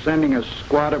commissioner is sending a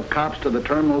squad of cops to the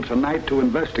terminal tonight to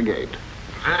investigate.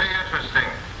 Very interesting.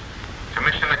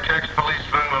 Commissioner Kirk's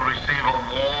policemen will receive a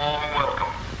warm welcome.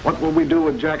 What will we do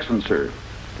with Jackson, sir?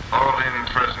 Hold him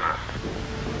prisoner.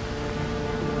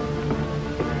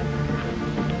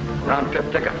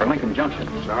 Round-trip ticket for Lincoln Junction.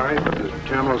 Sorry, but the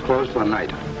terminal's closed for the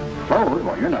night. Closed?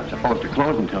 Well, you're not supposed to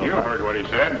close until... You heard what he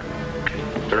said.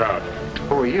 They're out.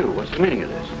 Who are you? What's the meaning of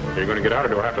this? You're going to get out, or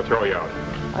do I have to throw you out?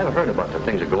 I've heard about the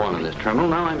things that go on in this terminal.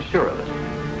 Now I'm sure of it.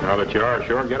 Now that you are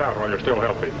sure, get out while you're still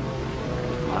healthy.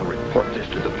 I'll report this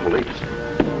to the police.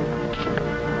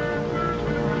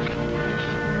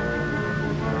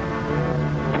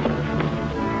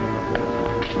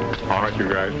 All right, you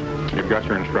guys. You've got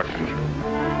your instructions.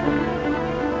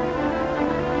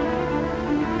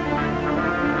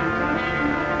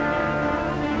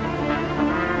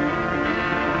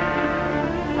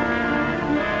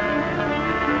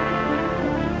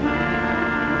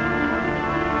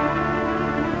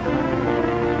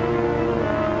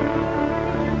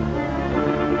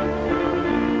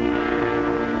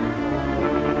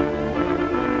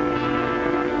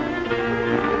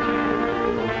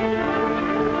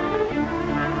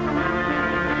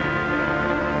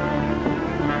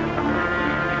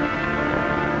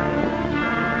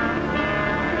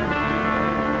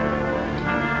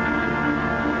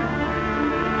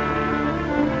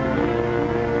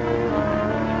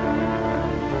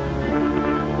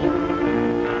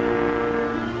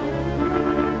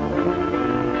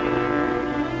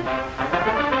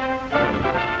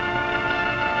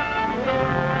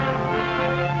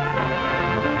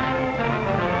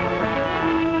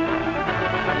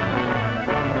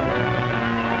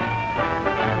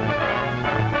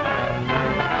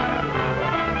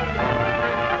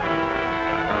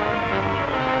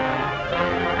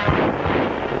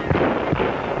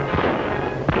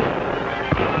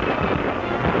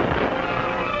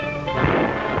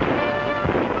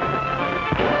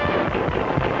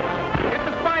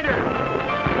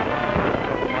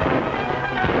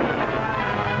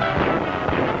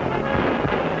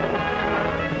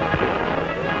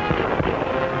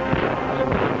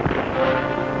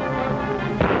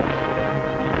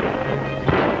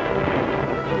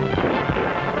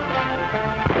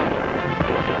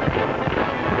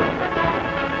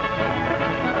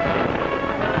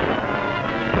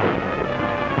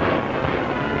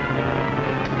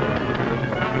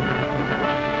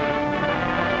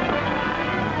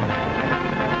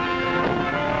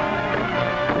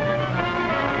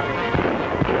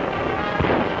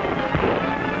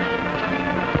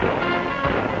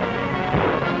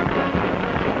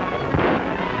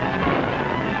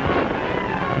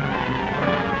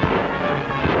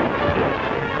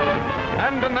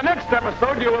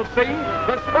 episode, you will see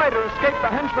the Spider escape the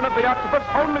henchmen of the Octopus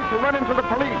only to run into the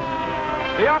police.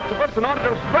 The Octopus, in order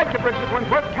to strike at Richard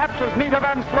Wentworth, captures Nita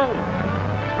Van Sloan.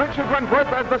 Richard Wentworth,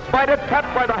 as the Spider,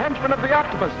 trapped by the henchmen of the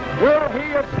Octopus. Will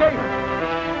he escape?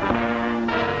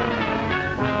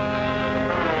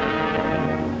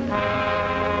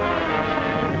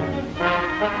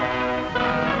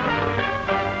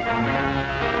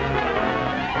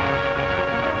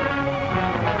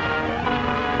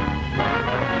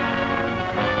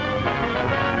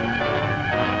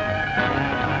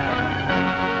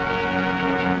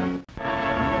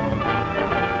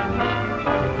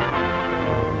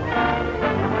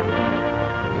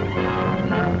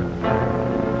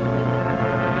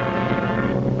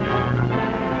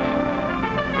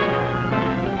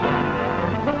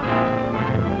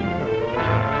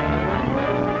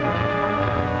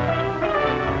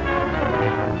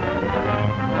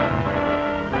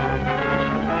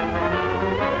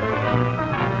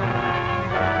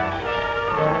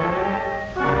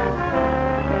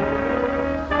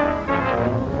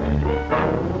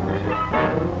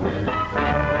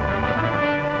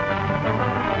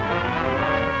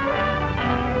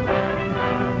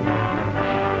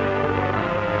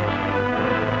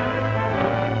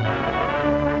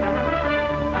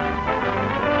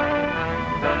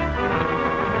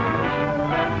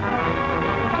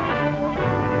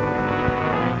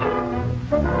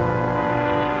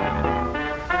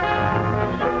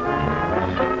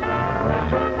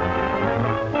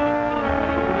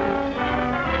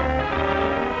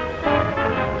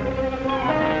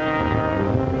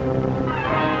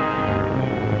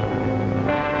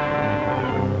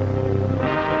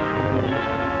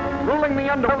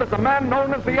 Underworld is a man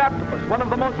known as the Octopus, one of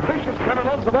the most vicious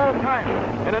criminals of all time.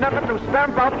 In an effort to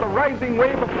stamp out the rising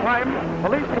wave of crime,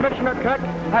 Police Commissioner Kirk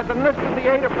has enlisted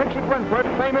the aid of Richard Wentworth,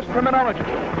 famous criminologist.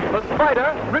 The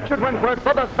Spider, Richard Wentworth,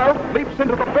 of the South, leaps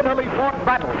into the bitterly fought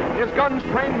battle, his guns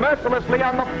trained mercilessly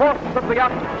on the forces of the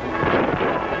Octopus.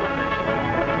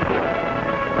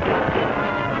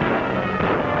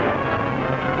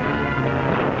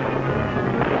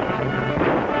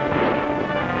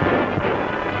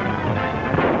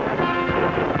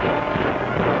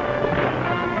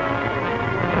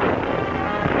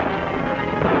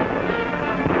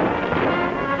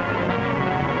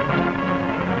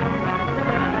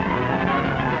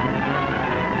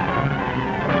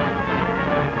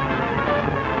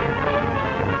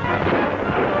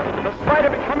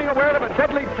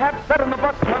 Set in the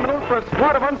bus terminal for a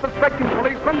squad of unsuspecting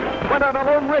policemen went on a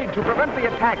lone raid to prevent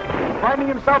the attack. Finding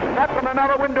himself trapped on a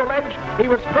narrow window ledge, he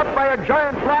was struck by a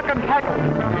giant rock and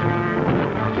tackled.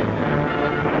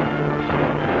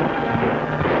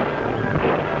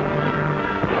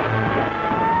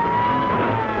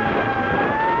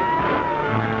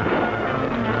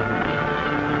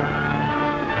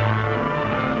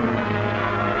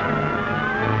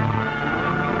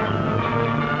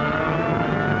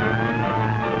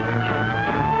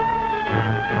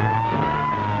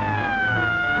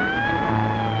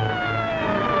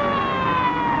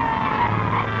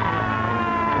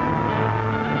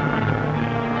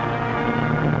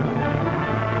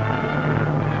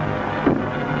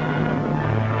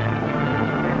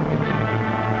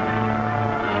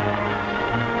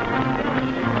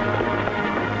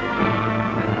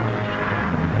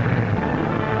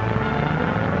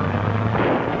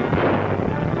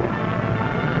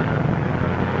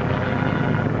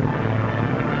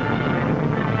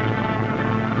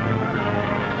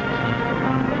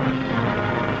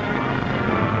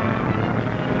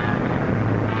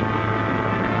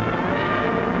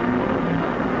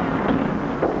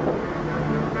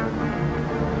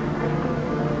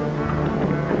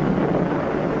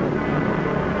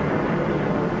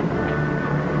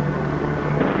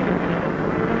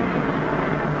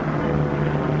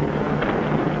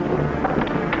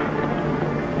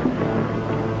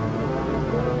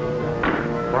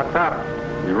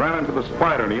 He ran into the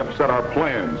Spider and he upset our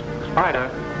plans. Spider?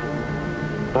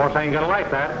 Boss ain't gonna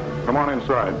like that. Come on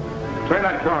inside. Turn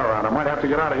that car around. I might have to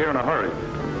get out of here in a hurry.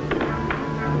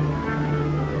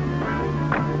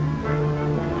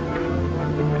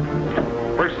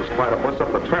 First the Spider puts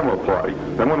up the terminal party.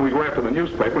 Then when we go after the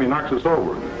newspaper, he knocks us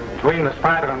over. Between the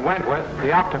Spider and Wentworth,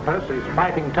 the Octopus is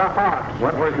fighting tough odds.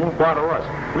 Wentworth won't bother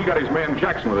us. We got his man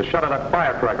Jackson with a shot of that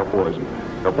firecracker poison.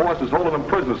 The boss is holding him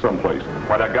prisoner someplace.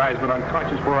 Why, that guy's been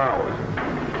unconscious for hours.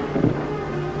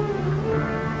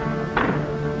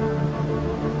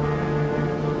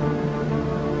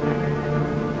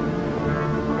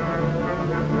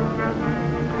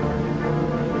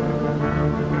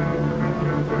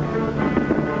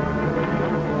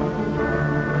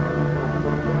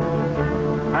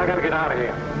 I gotta get out of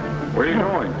here. Where are you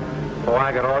going? Oh,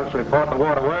 I got orders to report the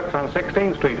waterworks on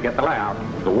 16th Street to get the layout.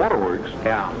 The waterworks?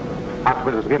 Yeah.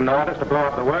 Octopus has given orders to blow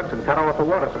up the works and cut off the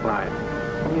water supply.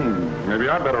 Maybe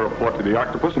I better report to the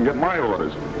Octopus and get my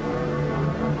orders.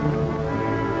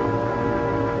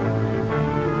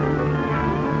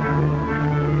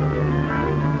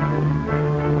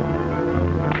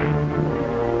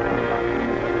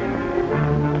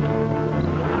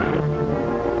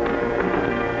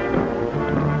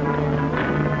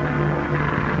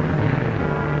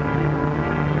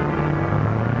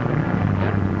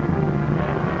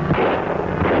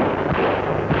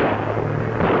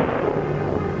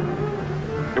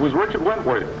 It was Richard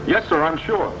Wentworth. Yes, sir, I'm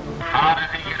sure. How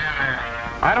did he get in there?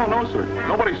 I don't know, sir.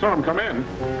 Nobody saw him come in.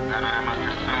 Then I must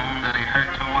assume that he heard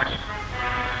too much.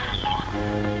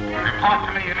 Report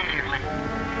to me immediately.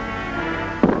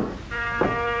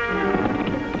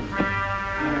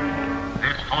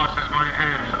 This forces my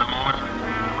hand for the moment.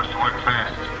 I must work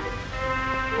fast.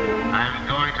 I'm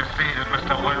going to see that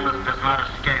Mr. Wentworth does not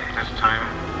escape this time.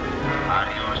 I'll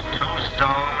use 2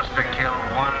 stones to kill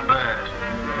 1 bird.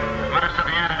 Administer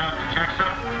the antidote to Jackson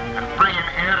and bring him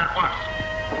here at once.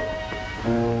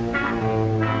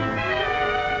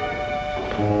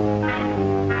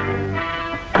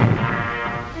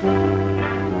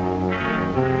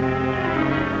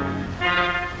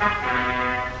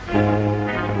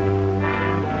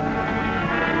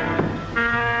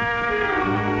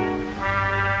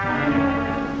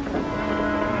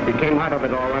 He came out of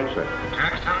it all right, sir.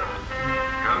 Jackson,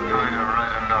 you're going to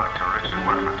write a note to Richard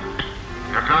Wentworth.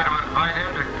 You're going to invite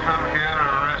him to come here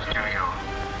and rescue you.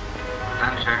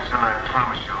 Then, Jackson, I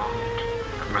promise you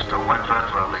that Mr. Wentworth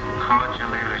will be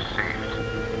cordially received.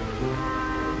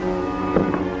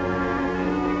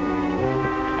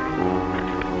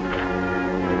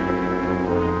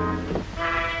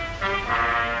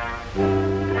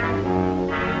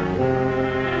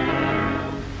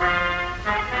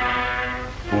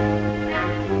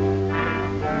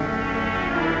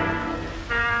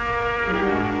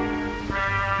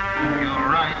 You're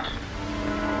right.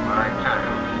 What I tell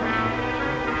you.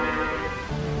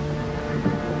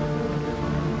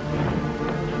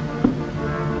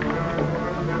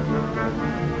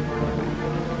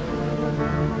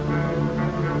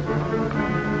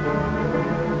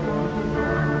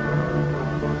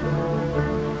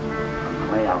 The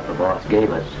layout the boss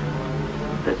gave us.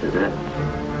 This is it.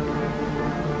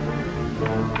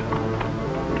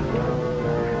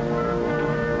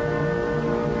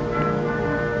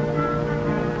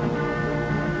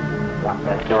 Lock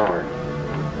that door.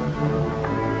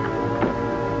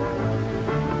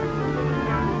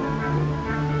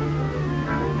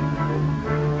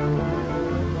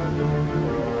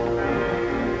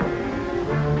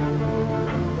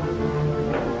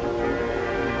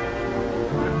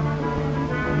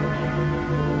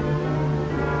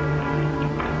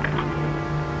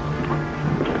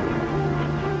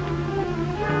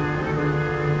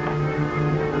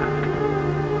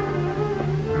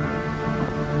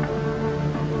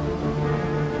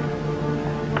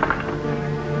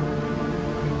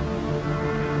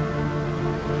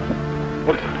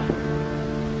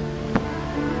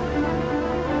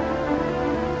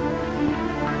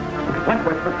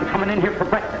 Wentworth must be coming in here for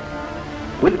breakfast.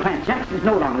 We'll plant Jackson's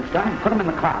note on this guy and put him in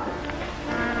the closet.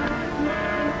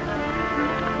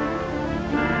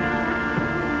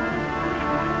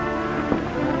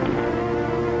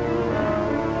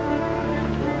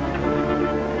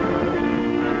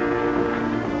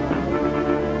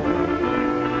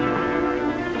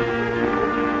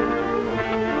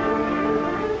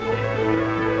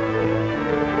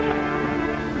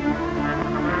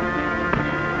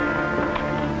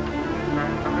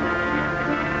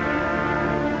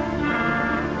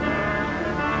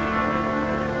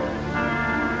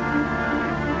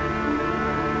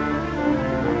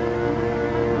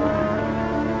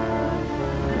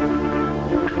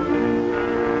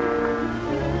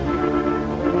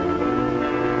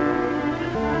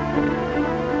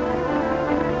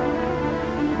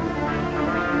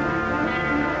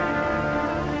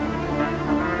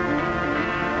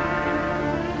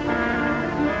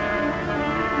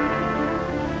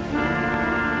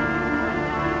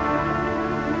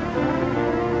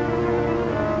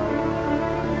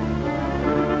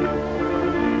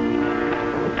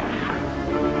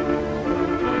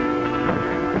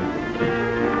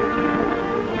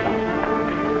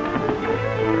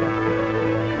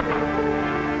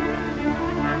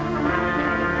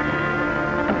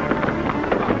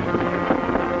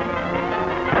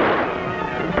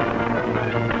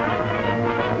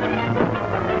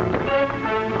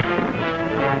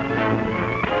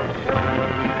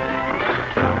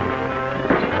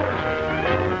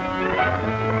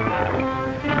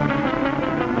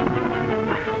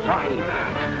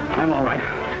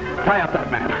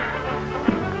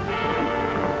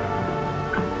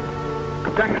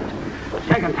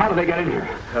 Jenkins, how did they get in here?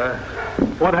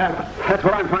 What happened? That's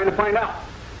what I'm trying to find out.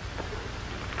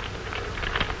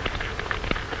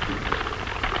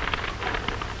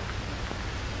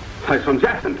 It's from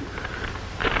Jackson.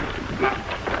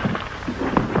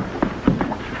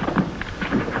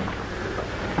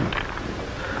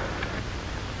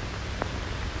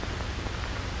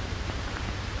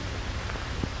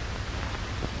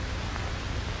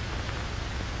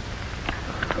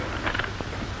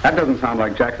 That doesn't sound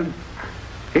like Jackson.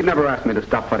 He'd never asked me to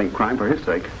stop fighting crime for his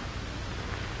sake.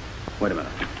 Wait a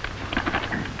minute.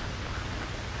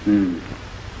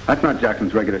 That's not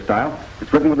Jackson's regular style.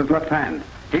 It's written with his left hand.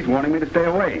 He's warning me to stay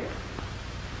away.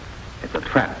 It's a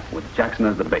trap with Jackson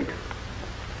as the bait.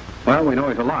 Well, we know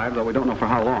he's alive, though we don't know for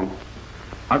how long.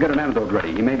 I'll get an antidote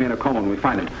ready. He may be in a coma when we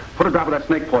find him. Put a drop of that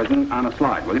snake poison on a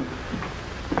slide, will you?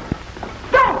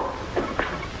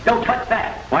 Don't touch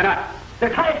that. Why not?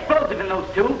 There's high explosive in those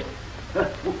tubes.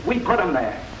 We put them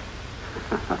there.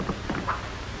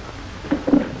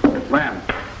 Lamb,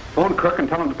 phone Kirk and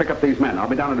tell him to pick up these men. I'll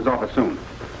be down at his office soon.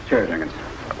 Cheers, Jenkins.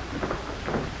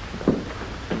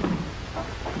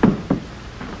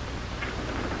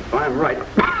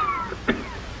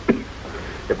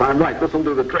 If I'm right, this'll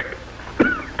do the trick.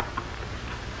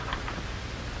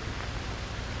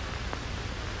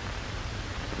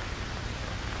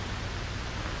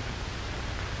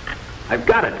 I've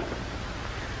got it.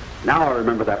 Now I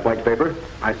remember that white paper.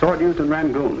 I saw it used in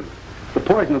Rangoon. The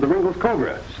poison of the Ringle's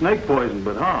cobra. Snake poison,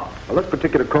 but how? Well, this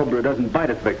particular cobra doesn't bite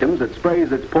its victims. It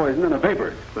sprays its poison in a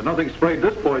vapor. But nothing sprayed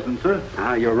this poison, sir.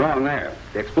 Ah, you're wrong there.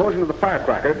 The explosion of the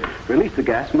firecracker released the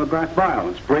gas from a brass vial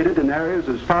and sprayed it in areas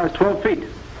as far as 12 feet.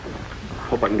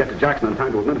 Hope I can get to Jackson in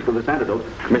time to administer this antidote.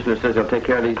 Commissioner says he'll take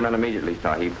care of these men immediately,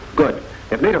 Sahib. Good.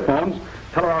 If Nita phones,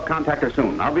 tell her I'll contact her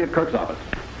soon. I'll be at Kirk's office.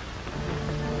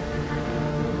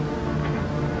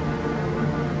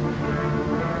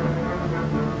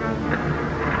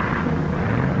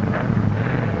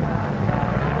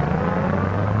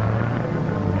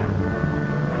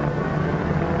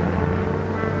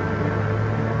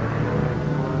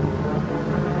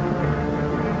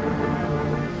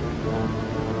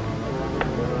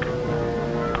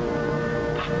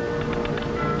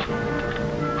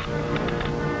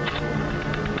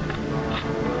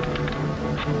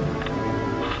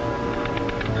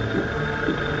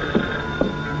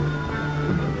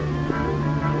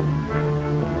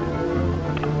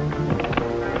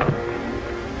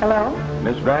 Hello?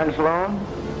 Miss Van Sloan?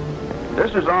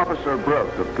 This is Officer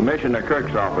Brooks of Commissioner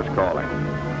Kirk's office calling.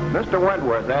 Mr.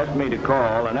 Wentworth asked me to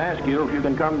call and ask you if you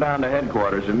can come down to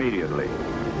headquarters immediately.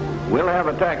 We'll have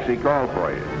a taxi call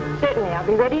for you. Certainly. I'll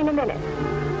be ready in a minute.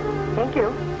 Thank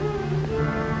you.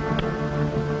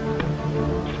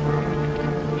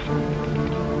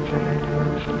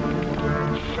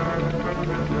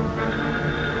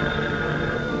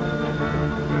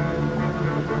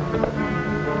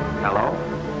 Hello?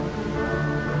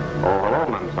 Oh, hello,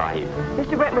 Ma'am Sahib.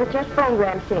 Mr. Wentworth just phoned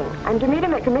Ram Singh. I'm to meet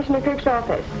him at Commissioner Kirk's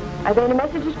office. Are there any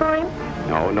messages for him?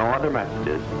 No, no other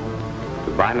messages.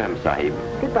 Goodbye, Ma'am Sahib.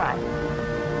 Goodbye.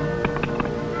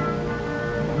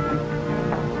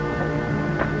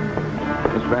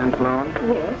 Miss Van Sloan?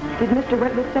 Yes? Did Mr.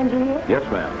 Wentworth send you here?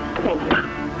 Yes, ma'am. Thank you.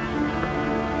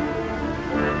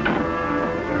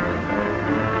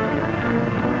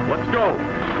 Let's go.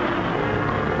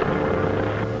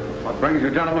 What brings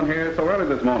you gentlemen here so early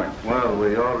this morning? Well,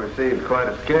 we all received quite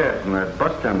a scare from that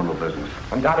bus terminal business.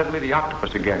 Undoubtedly the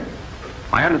octopus again.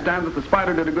 I understand that the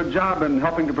Spider did a good job in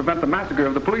helping to prevent the massacre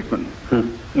of the policeman.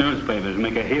 Newspapers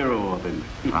make a hero of him.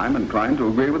 I'm inclined to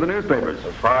agree with the newspapers.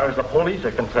 As far as the police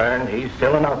are concerned, he's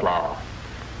still an outlaw.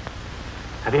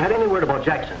 Have you had any word about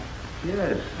Jackson?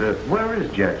 Yes. Where is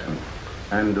Jackson?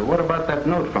 And what about that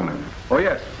note from him? Oh,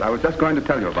 yes. I was just going to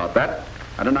tell you about that.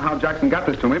 I don't know how Jackson got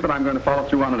this to me, but I'm going to follow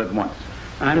through on it at once.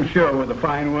 I'm sure with the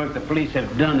fine work the police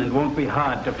have done, it won't be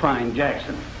hard to find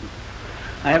Jackson.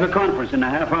 I have a conference in a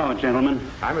half hour, gentlemen.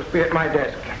 I must be at my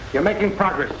desk. You're making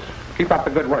progress. Keep up the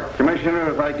good work.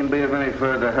 Commissioner, if I can be of any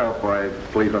further help, why,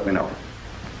 please let me know.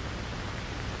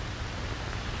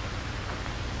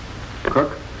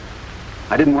 Cook,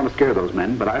 I didn't want to scare those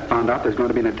men, but I found out there's going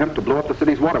to be an attempt to blow up the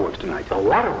city's waterworks tonight. The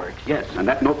waterworks? Yes, and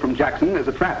that note from Jackson is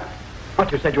a trap.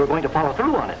 But you said you were going to follow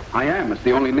through on it. I am. It's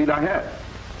the only lead I have.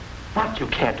 But you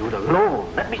can't do it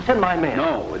alone. Let me send my men.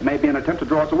 No, it may be an attempt to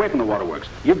draw us away from the waterworks.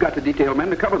 You've got to detail men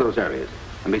to cover those areas.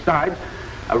 And besides,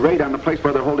 a raid on the place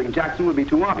where they're holding Jackson would be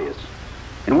too obvious.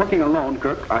 In working alone,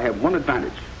 Kirk, I have one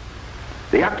advantage.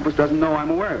 The octopus doesn't know I'm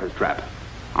aware of his trap.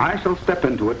 I shall step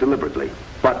into it deliberately,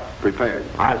 but prepared.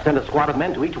 I'll send a squad of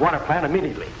men to each water plant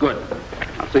immediately. Good.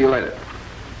 I'll see you later.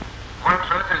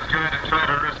 Wentworth is going to try to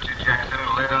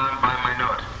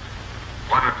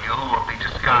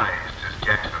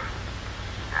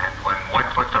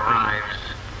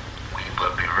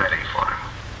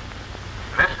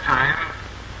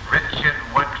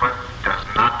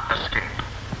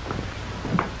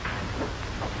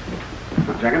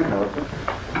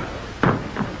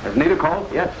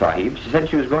Yes, Sahib. She said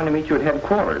she was going to meet you at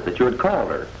headquarters, that you had called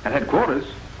her. At headquarters?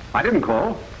 I didn't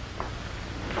call.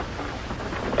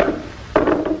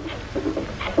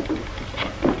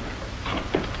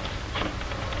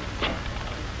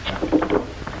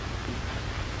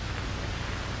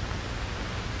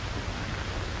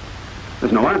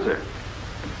 There's no answer.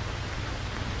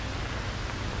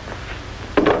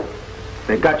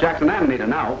 They've got Jackson and Nita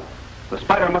now. The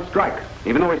spider must strike,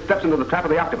 even though he steps into the trap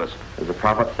of the octopus. As the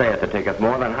prophet saith, it taketh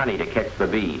more than honey to catch the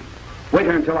bee. Wait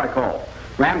here until I call.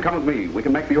 Ram, come with me. We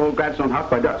can make the old Gladstone house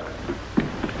by dusk.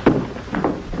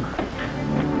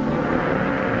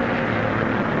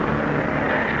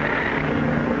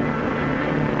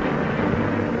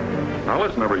 Now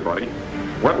listen, everybody.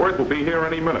 Wentworth will be here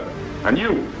any minute. And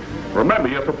you, remember,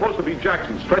 you're supposed to be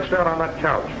Jackson, stretched out on that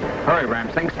couch. Hurry, Ram.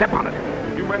 Sing, step on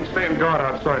it. You men stand guard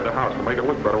outside the house to make it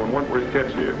look better when Wentworth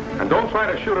gets here. And don't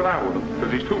try to shoot it out with him,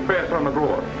 because he's too fast on the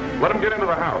draw. Let him get into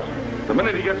the house. The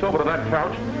minute he gets over to that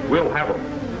couch, we'll have him.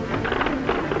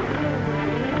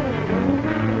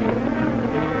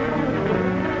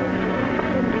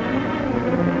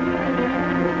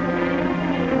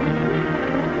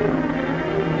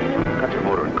 Cut your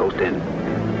motor and coast in.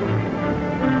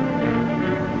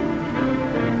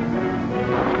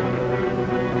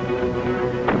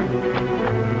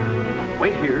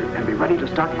 Wait here and be ready to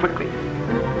start quickly.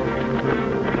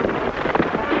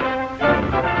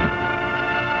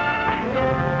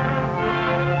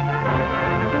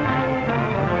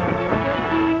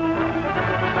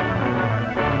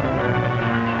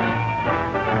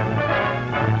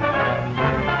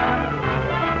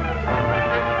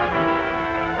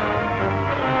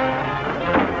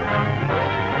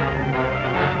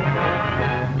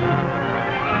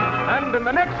 And in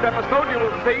the next episode, you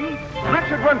will see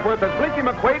Richard Wentworth as Blinky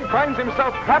McQuaid finds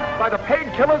himself trapped by the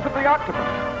paid killers of the octopus.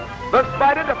 The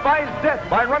spider defies death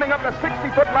by running up a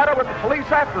 60-foot ladder with the police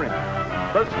after him.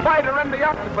 The spider and the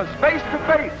octopus face to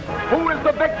face. Who is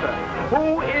the victor?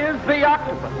 Who is the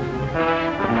octopus?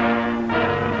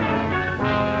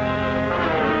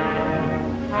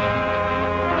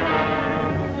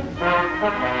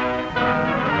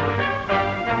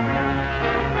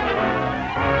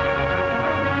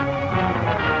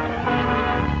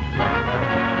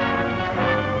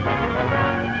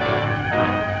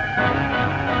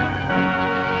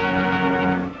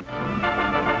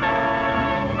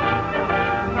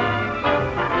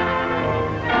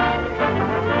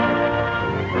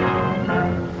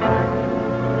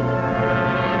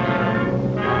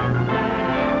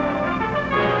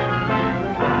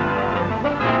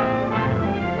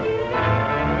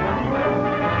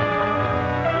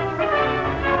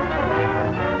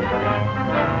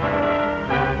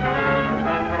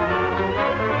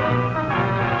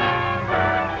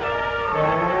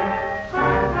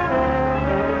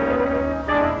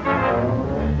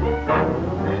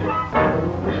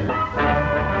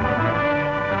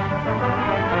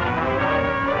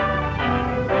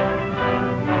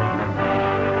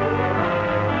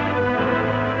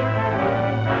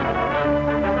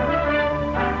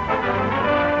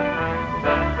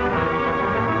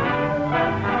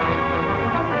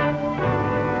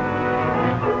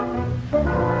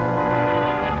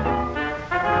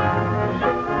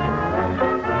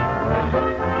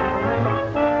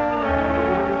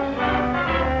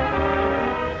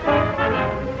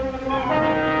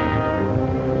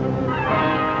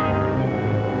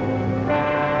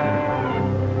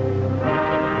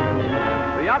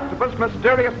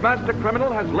 Mysterious master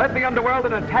criminal has led the underworld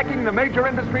in attacking the major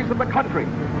industries of the country.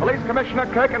 Police Commissioner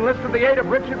Kirk enlisted the aid of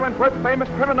Richard Wentworth, famous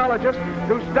criminologist,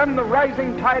 to stem the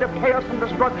rising tide of chaos and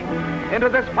destruction. Into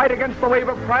this fight against the wave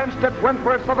of crime stepped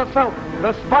Wentworth of the South,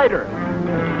 the Spider.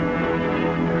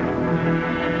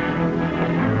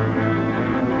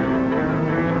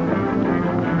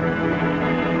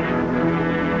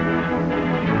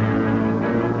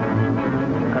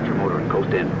 Cut your motor and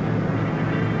coast in.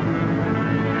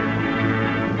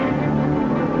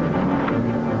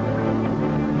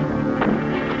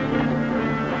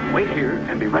 Wait here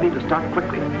and be ready to start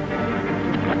quickly.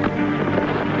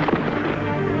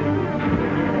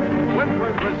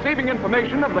 Wentworth, receiving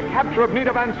information of the capture of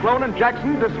Nita Van Sloan and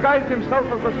Jackson, disguised himself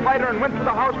as the Spider and went to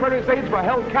the house where his aides were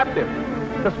held captive.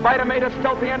 The Spider made a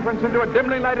stealthy entrance into a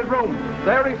dimly lighted room.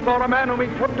 There he saw a man whom he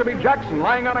took to be Jackson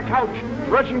lying on a couch.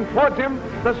 Rushing towards him,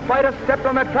 the Spider stepped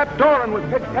on that trap door and was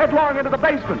pitched headlong into the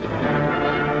basement.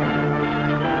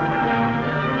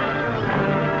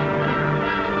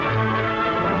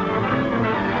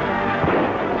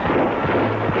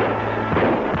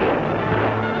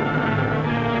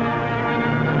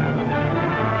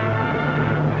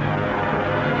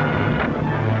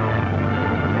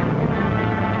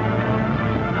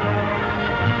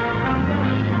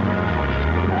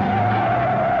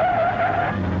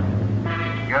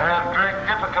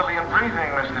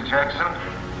 breathing, Mr. Jackson.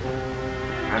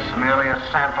 This is merely a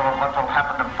sample of what will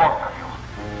happen to both of you.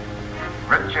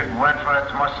 Richard Wentworth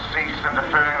must cease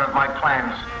interfering with my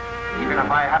plans, even if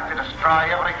I have to destroy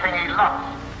everything he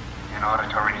loves in order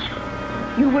to reach you.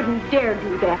 You wouldn't dare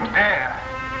do that. Dare?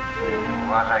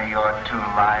 What are your 2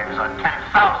 lives or 10,000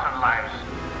 lives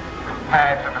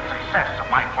compared to the success of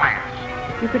my plans?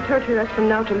 You could torture us from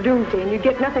now till doomsday, and you'd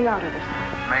get nothing out of us.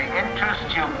 It may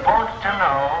interest you both to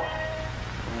know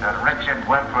that Richard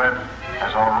Wentworth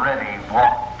has already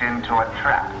walked into a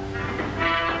trap.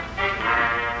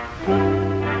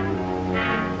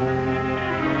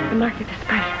 The mark of the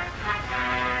spider.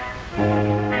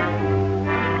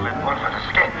 Let Wentworth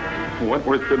escape.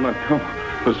 Wentworth did not come.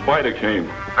 The spider came.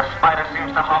 The spider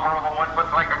seems to hover over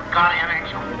Wentworth like a guardian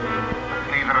angel. But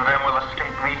neither of them will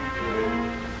escape me.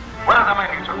 Where are the men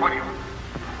you took with you?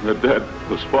 They're dead.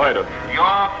 The spider.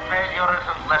 Your failure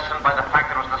isn't lessened by the fact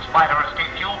that it was the spider who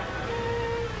escaped you.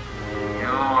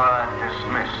 You are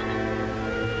dismissed.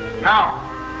 No,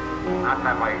 not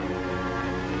that way.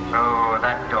 Through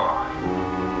that door.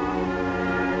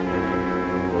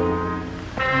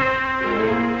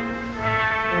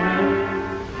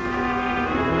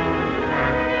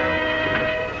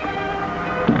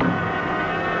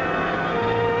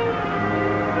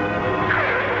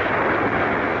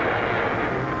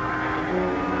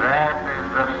 That is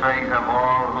the fate of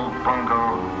all who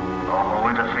bungle or who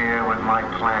interfere with my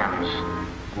plans.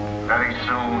 Very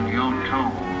soon, you too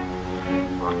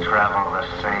will travel the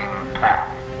same path.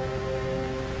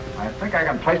 I think I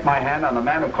can place my hand on the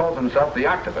man who calls himself the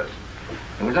Octopus.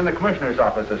 He was in the commissioner's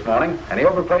office this morning, and he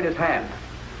overplayed his hand.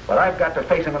 But I've got to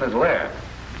face him in his lair.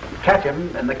 Catch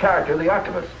him in the character of the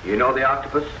Octopus. You know the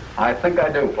Octopus? I think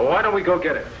I do. Well, why don't we go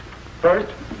get it?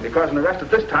 First, because an arrest at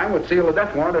this time would seal the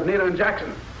death warrant of Nita and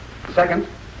Jackson. Second,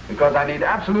 because I need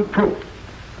absolute proof.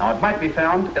 Now, it might be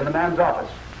found in the man's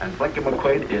office, and Blinky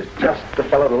McQuaid is just the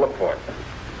fellow to look for it.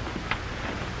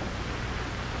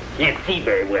 Can't see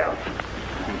very well.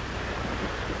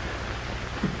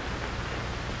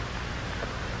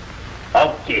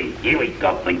 Okay, here we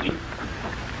go, Blinky.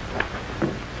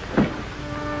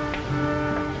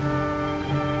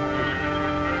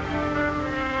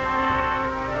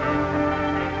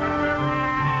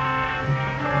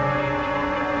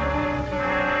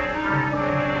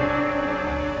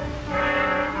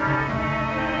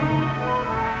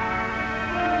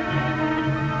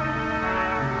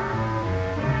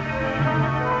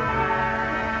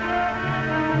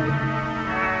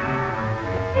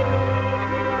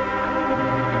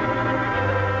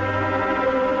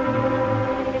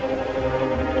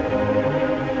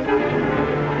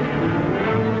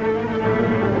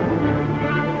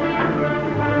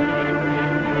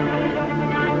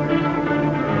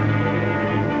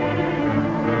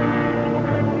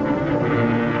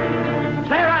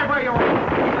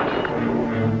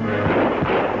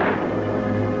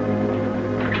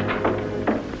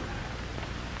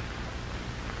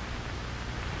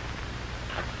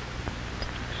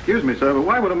 Excuse me, sir, but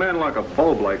why would a man lock a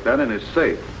bulb like that in his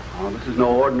safe? Oh, this is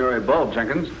no ordinary bulb,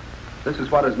 Jenkins. This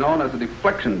is what is known as a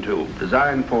deflection tube,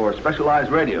 designed for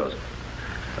specialized radios.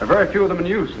 There are very few of them in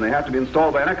use, and they have to be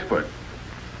installed by an expert.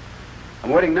 I'm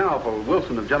waiting now for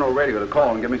Wilson of General Radio to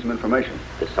call and give me some information.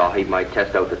 The Sahib might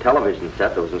test out the television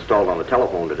set that was installed on the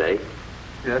telephone today.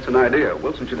 Yeah, that's an idea.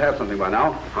 Wilson should have something by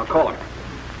now. I'll call him.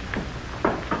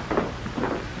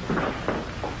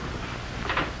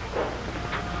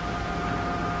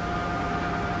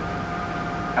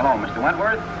 Hello, Mr.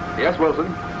 Wentworth? Yes, Wilson.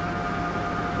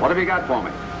 What have you got for me?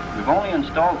 We've only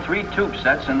installed 3 tube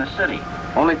sets in the city.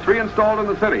 Only 3 installed in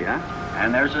the city, huh?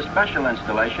 And there's a special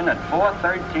installation at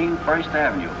 413 First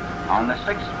Avenue on the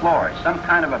 6th floor, some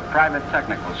kind of a private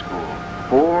technical school.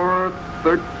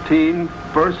 413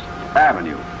 First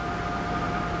Avenue.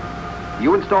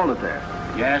 You installed it there?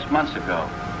 Yes, months ago.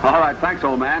 All right, thanks,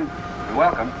 old man. You're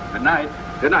welcome. Good night.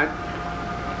 Good night.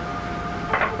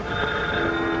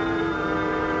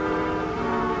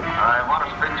 I want to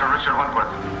speak to Richard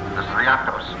Wentworth. This is the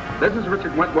Octopus. This is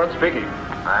Richard Wentworth speaking.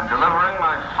 I'm delivering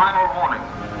my final warning.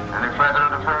 Any further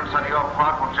interference on your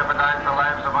part will jeopardize the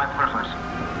lives of my prisoners.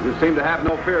 You seem to have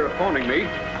no fear of phoning me.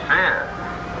 Fear?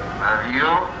 Of you?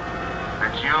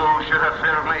 That you should have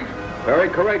fear of me?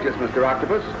 Very courageous, Mr.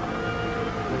 Octopus.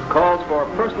 This calls for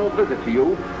a personal visit to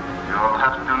you. You'll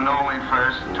have to know me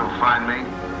first to find me.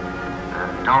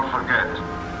 And don't forget,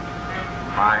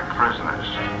 my prisoners.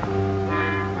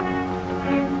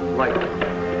 Light.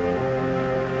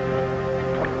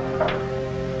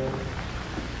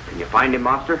 Can you find him,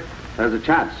 Master? There's a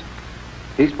chance.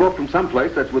 He spoke from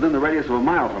someplace that's within the radius of a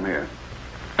mile from here.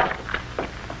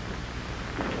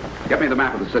 Get me the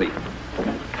map of the city.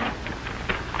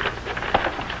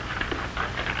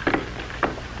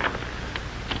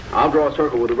 I'll draw a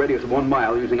circle with a radius of 1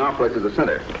 mile using our place as a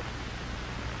center.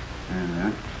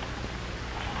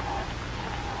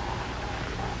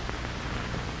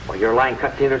 Well, your line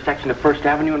cuts the intersection of 1st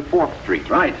Avenue and 4th Street.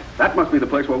 Right. That must be the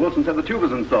place where Wilson said the tube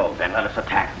was installed. Then let us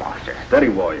attack, Boxer. Steady,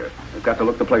 warrior. We've got to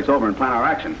look the place over and plan our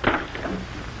action.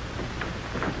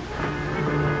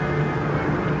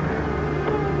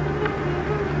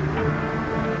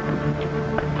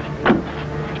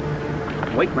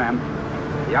 Wait, Ram.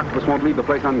 The octopus won't leave the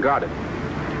place unguarded.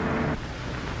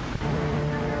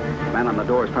 The man on the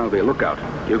door is probably a lookout.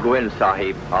 You go in,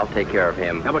 Sahib. I'll take care of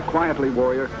him. Now, but quietly,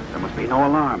 warrior. There must be no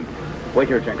alarm. Wait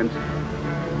here, Jenkins.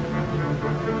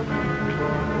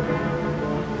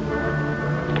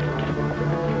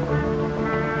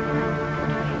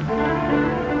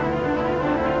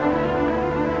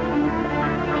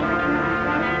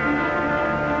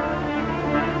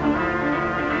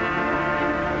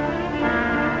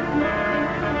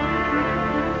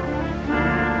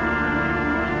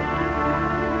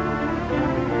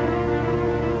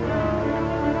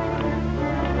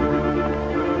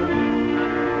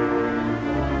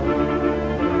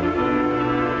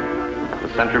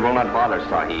 Sentry will not bother,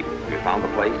 Sahib. You found the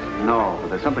place? No, but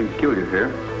there's something peculiar here.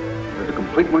 There's a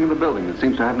complete wing of the building that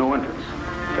seems to have no entrance.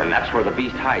 Then that's where the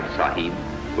beast hides, Sahib.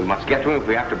 We must get to him if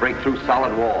we have to break through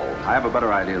solid walls. I have a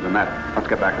better idea than that. Let's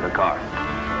get back to the car.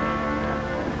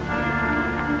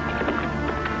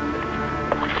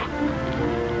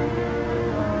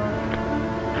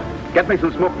 Get me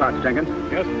some smoke pots, Jenkins.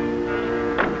 Yes.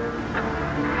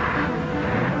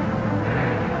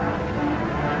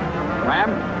 Ram,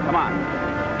 come on.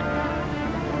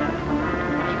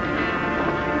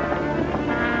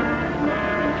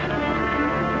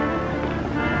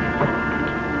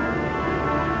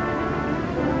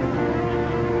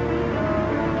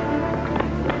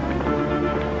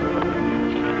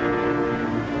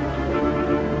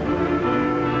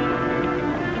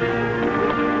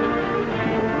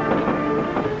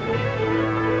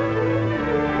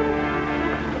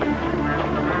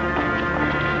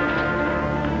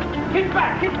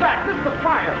 Get back! This is the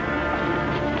fire!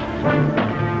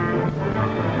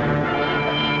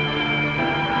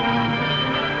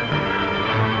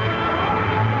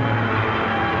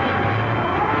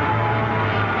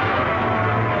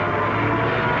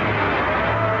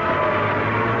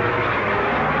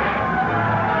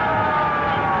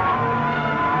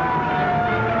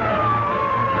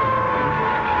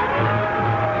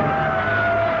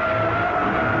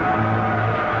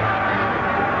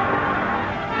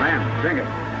 Drink it.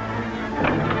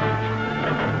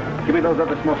 Give me those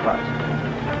other smoke pots.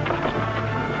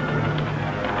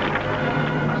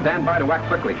 Stand by to act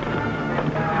quickly.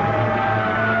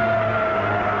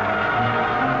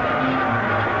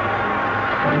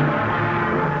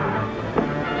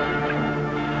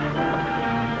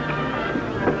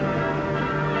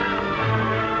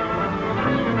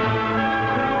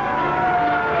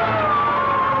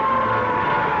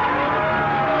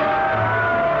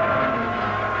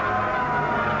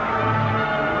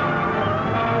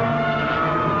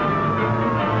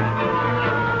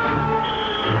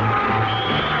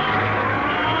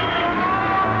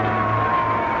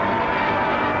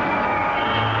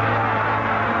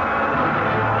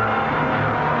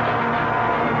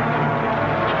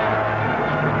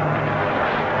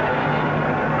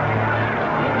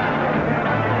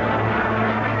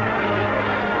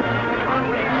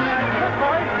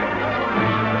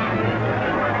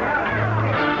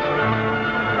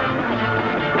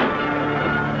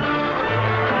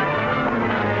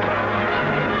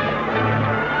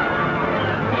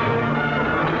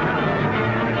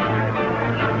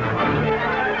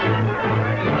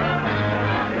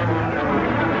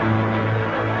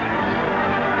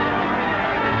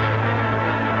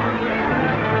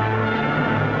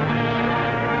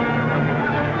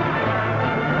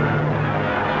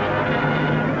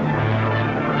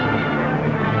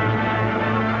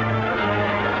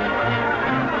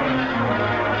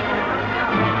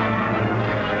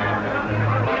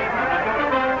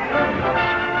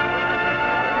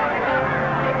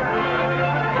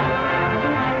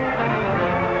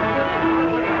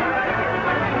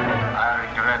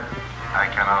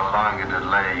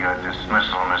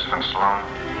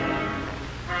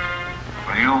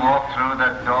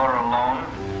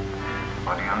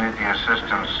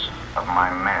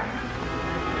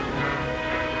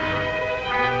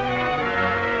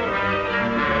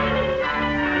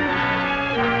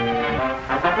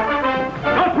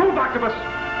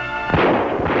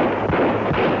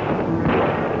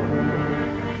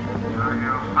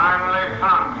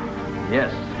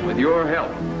 Yes, with your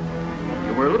help.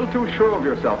 You were a little too sure of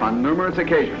yourself on numerous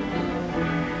occasions.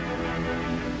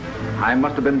 I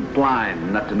must have been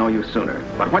blind not to know you sooner.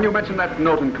 But when you mentioned that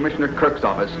note in Commissioner Kirk's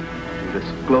office, you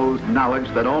disclosed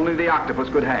knowledge that only the octopus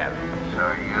could have.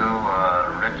 So you are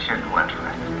Richard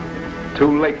Wentworth.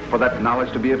 Too late for that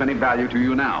knowledge to be of any value to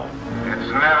you now.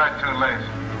 It's never too late.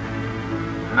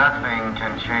 Nothing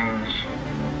can change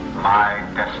my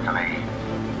destiny.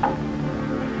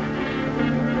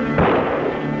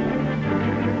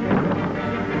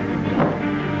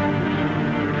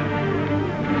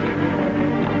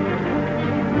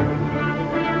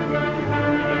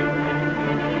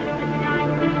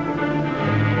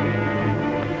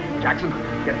 Jackson,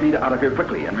 get me out of here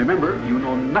quickly. And remember, you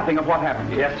know nothing of what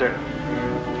happened. Yes, sir.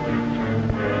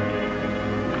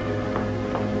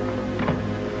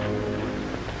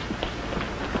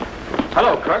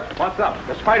 Hello, Kirk. What's up?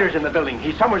 The spider's in the building.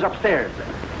 He's somewhere upstairs.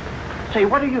 Say,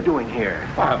 what are you doing here?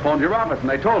 Oh, I phoned your office and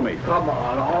they told me. Come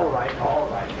on, all right, all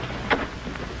right.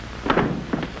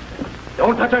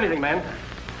 Don't touch anything, man.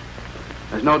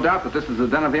 There's no doubt that this is the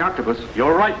den of the octopus.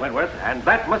 You're right, Wentworth, and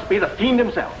that must be the fiend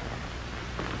himself.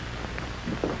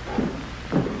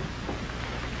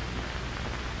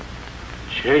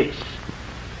 Chase.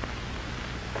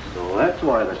 So that's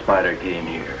why the spider came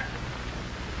here.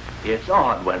 It's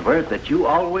odd, Wentworth, that you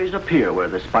always appear where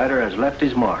the spider has left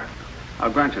his mark.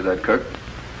 I'll grant you that, Kirk.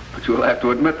 But you'll have to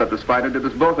admit that the spider did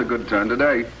us both a good turn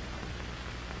today.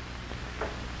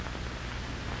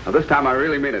 Now, this time I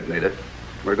really mean it, Nita.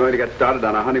 We're going to get started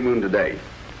on our honeymoon today.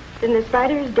 Then the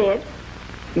spider is dead?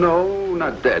 No,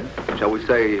 not dead. Shall we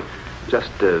say, just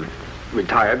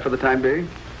retired for the time being?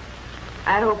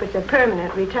 I hope it's a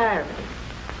permanent retirement.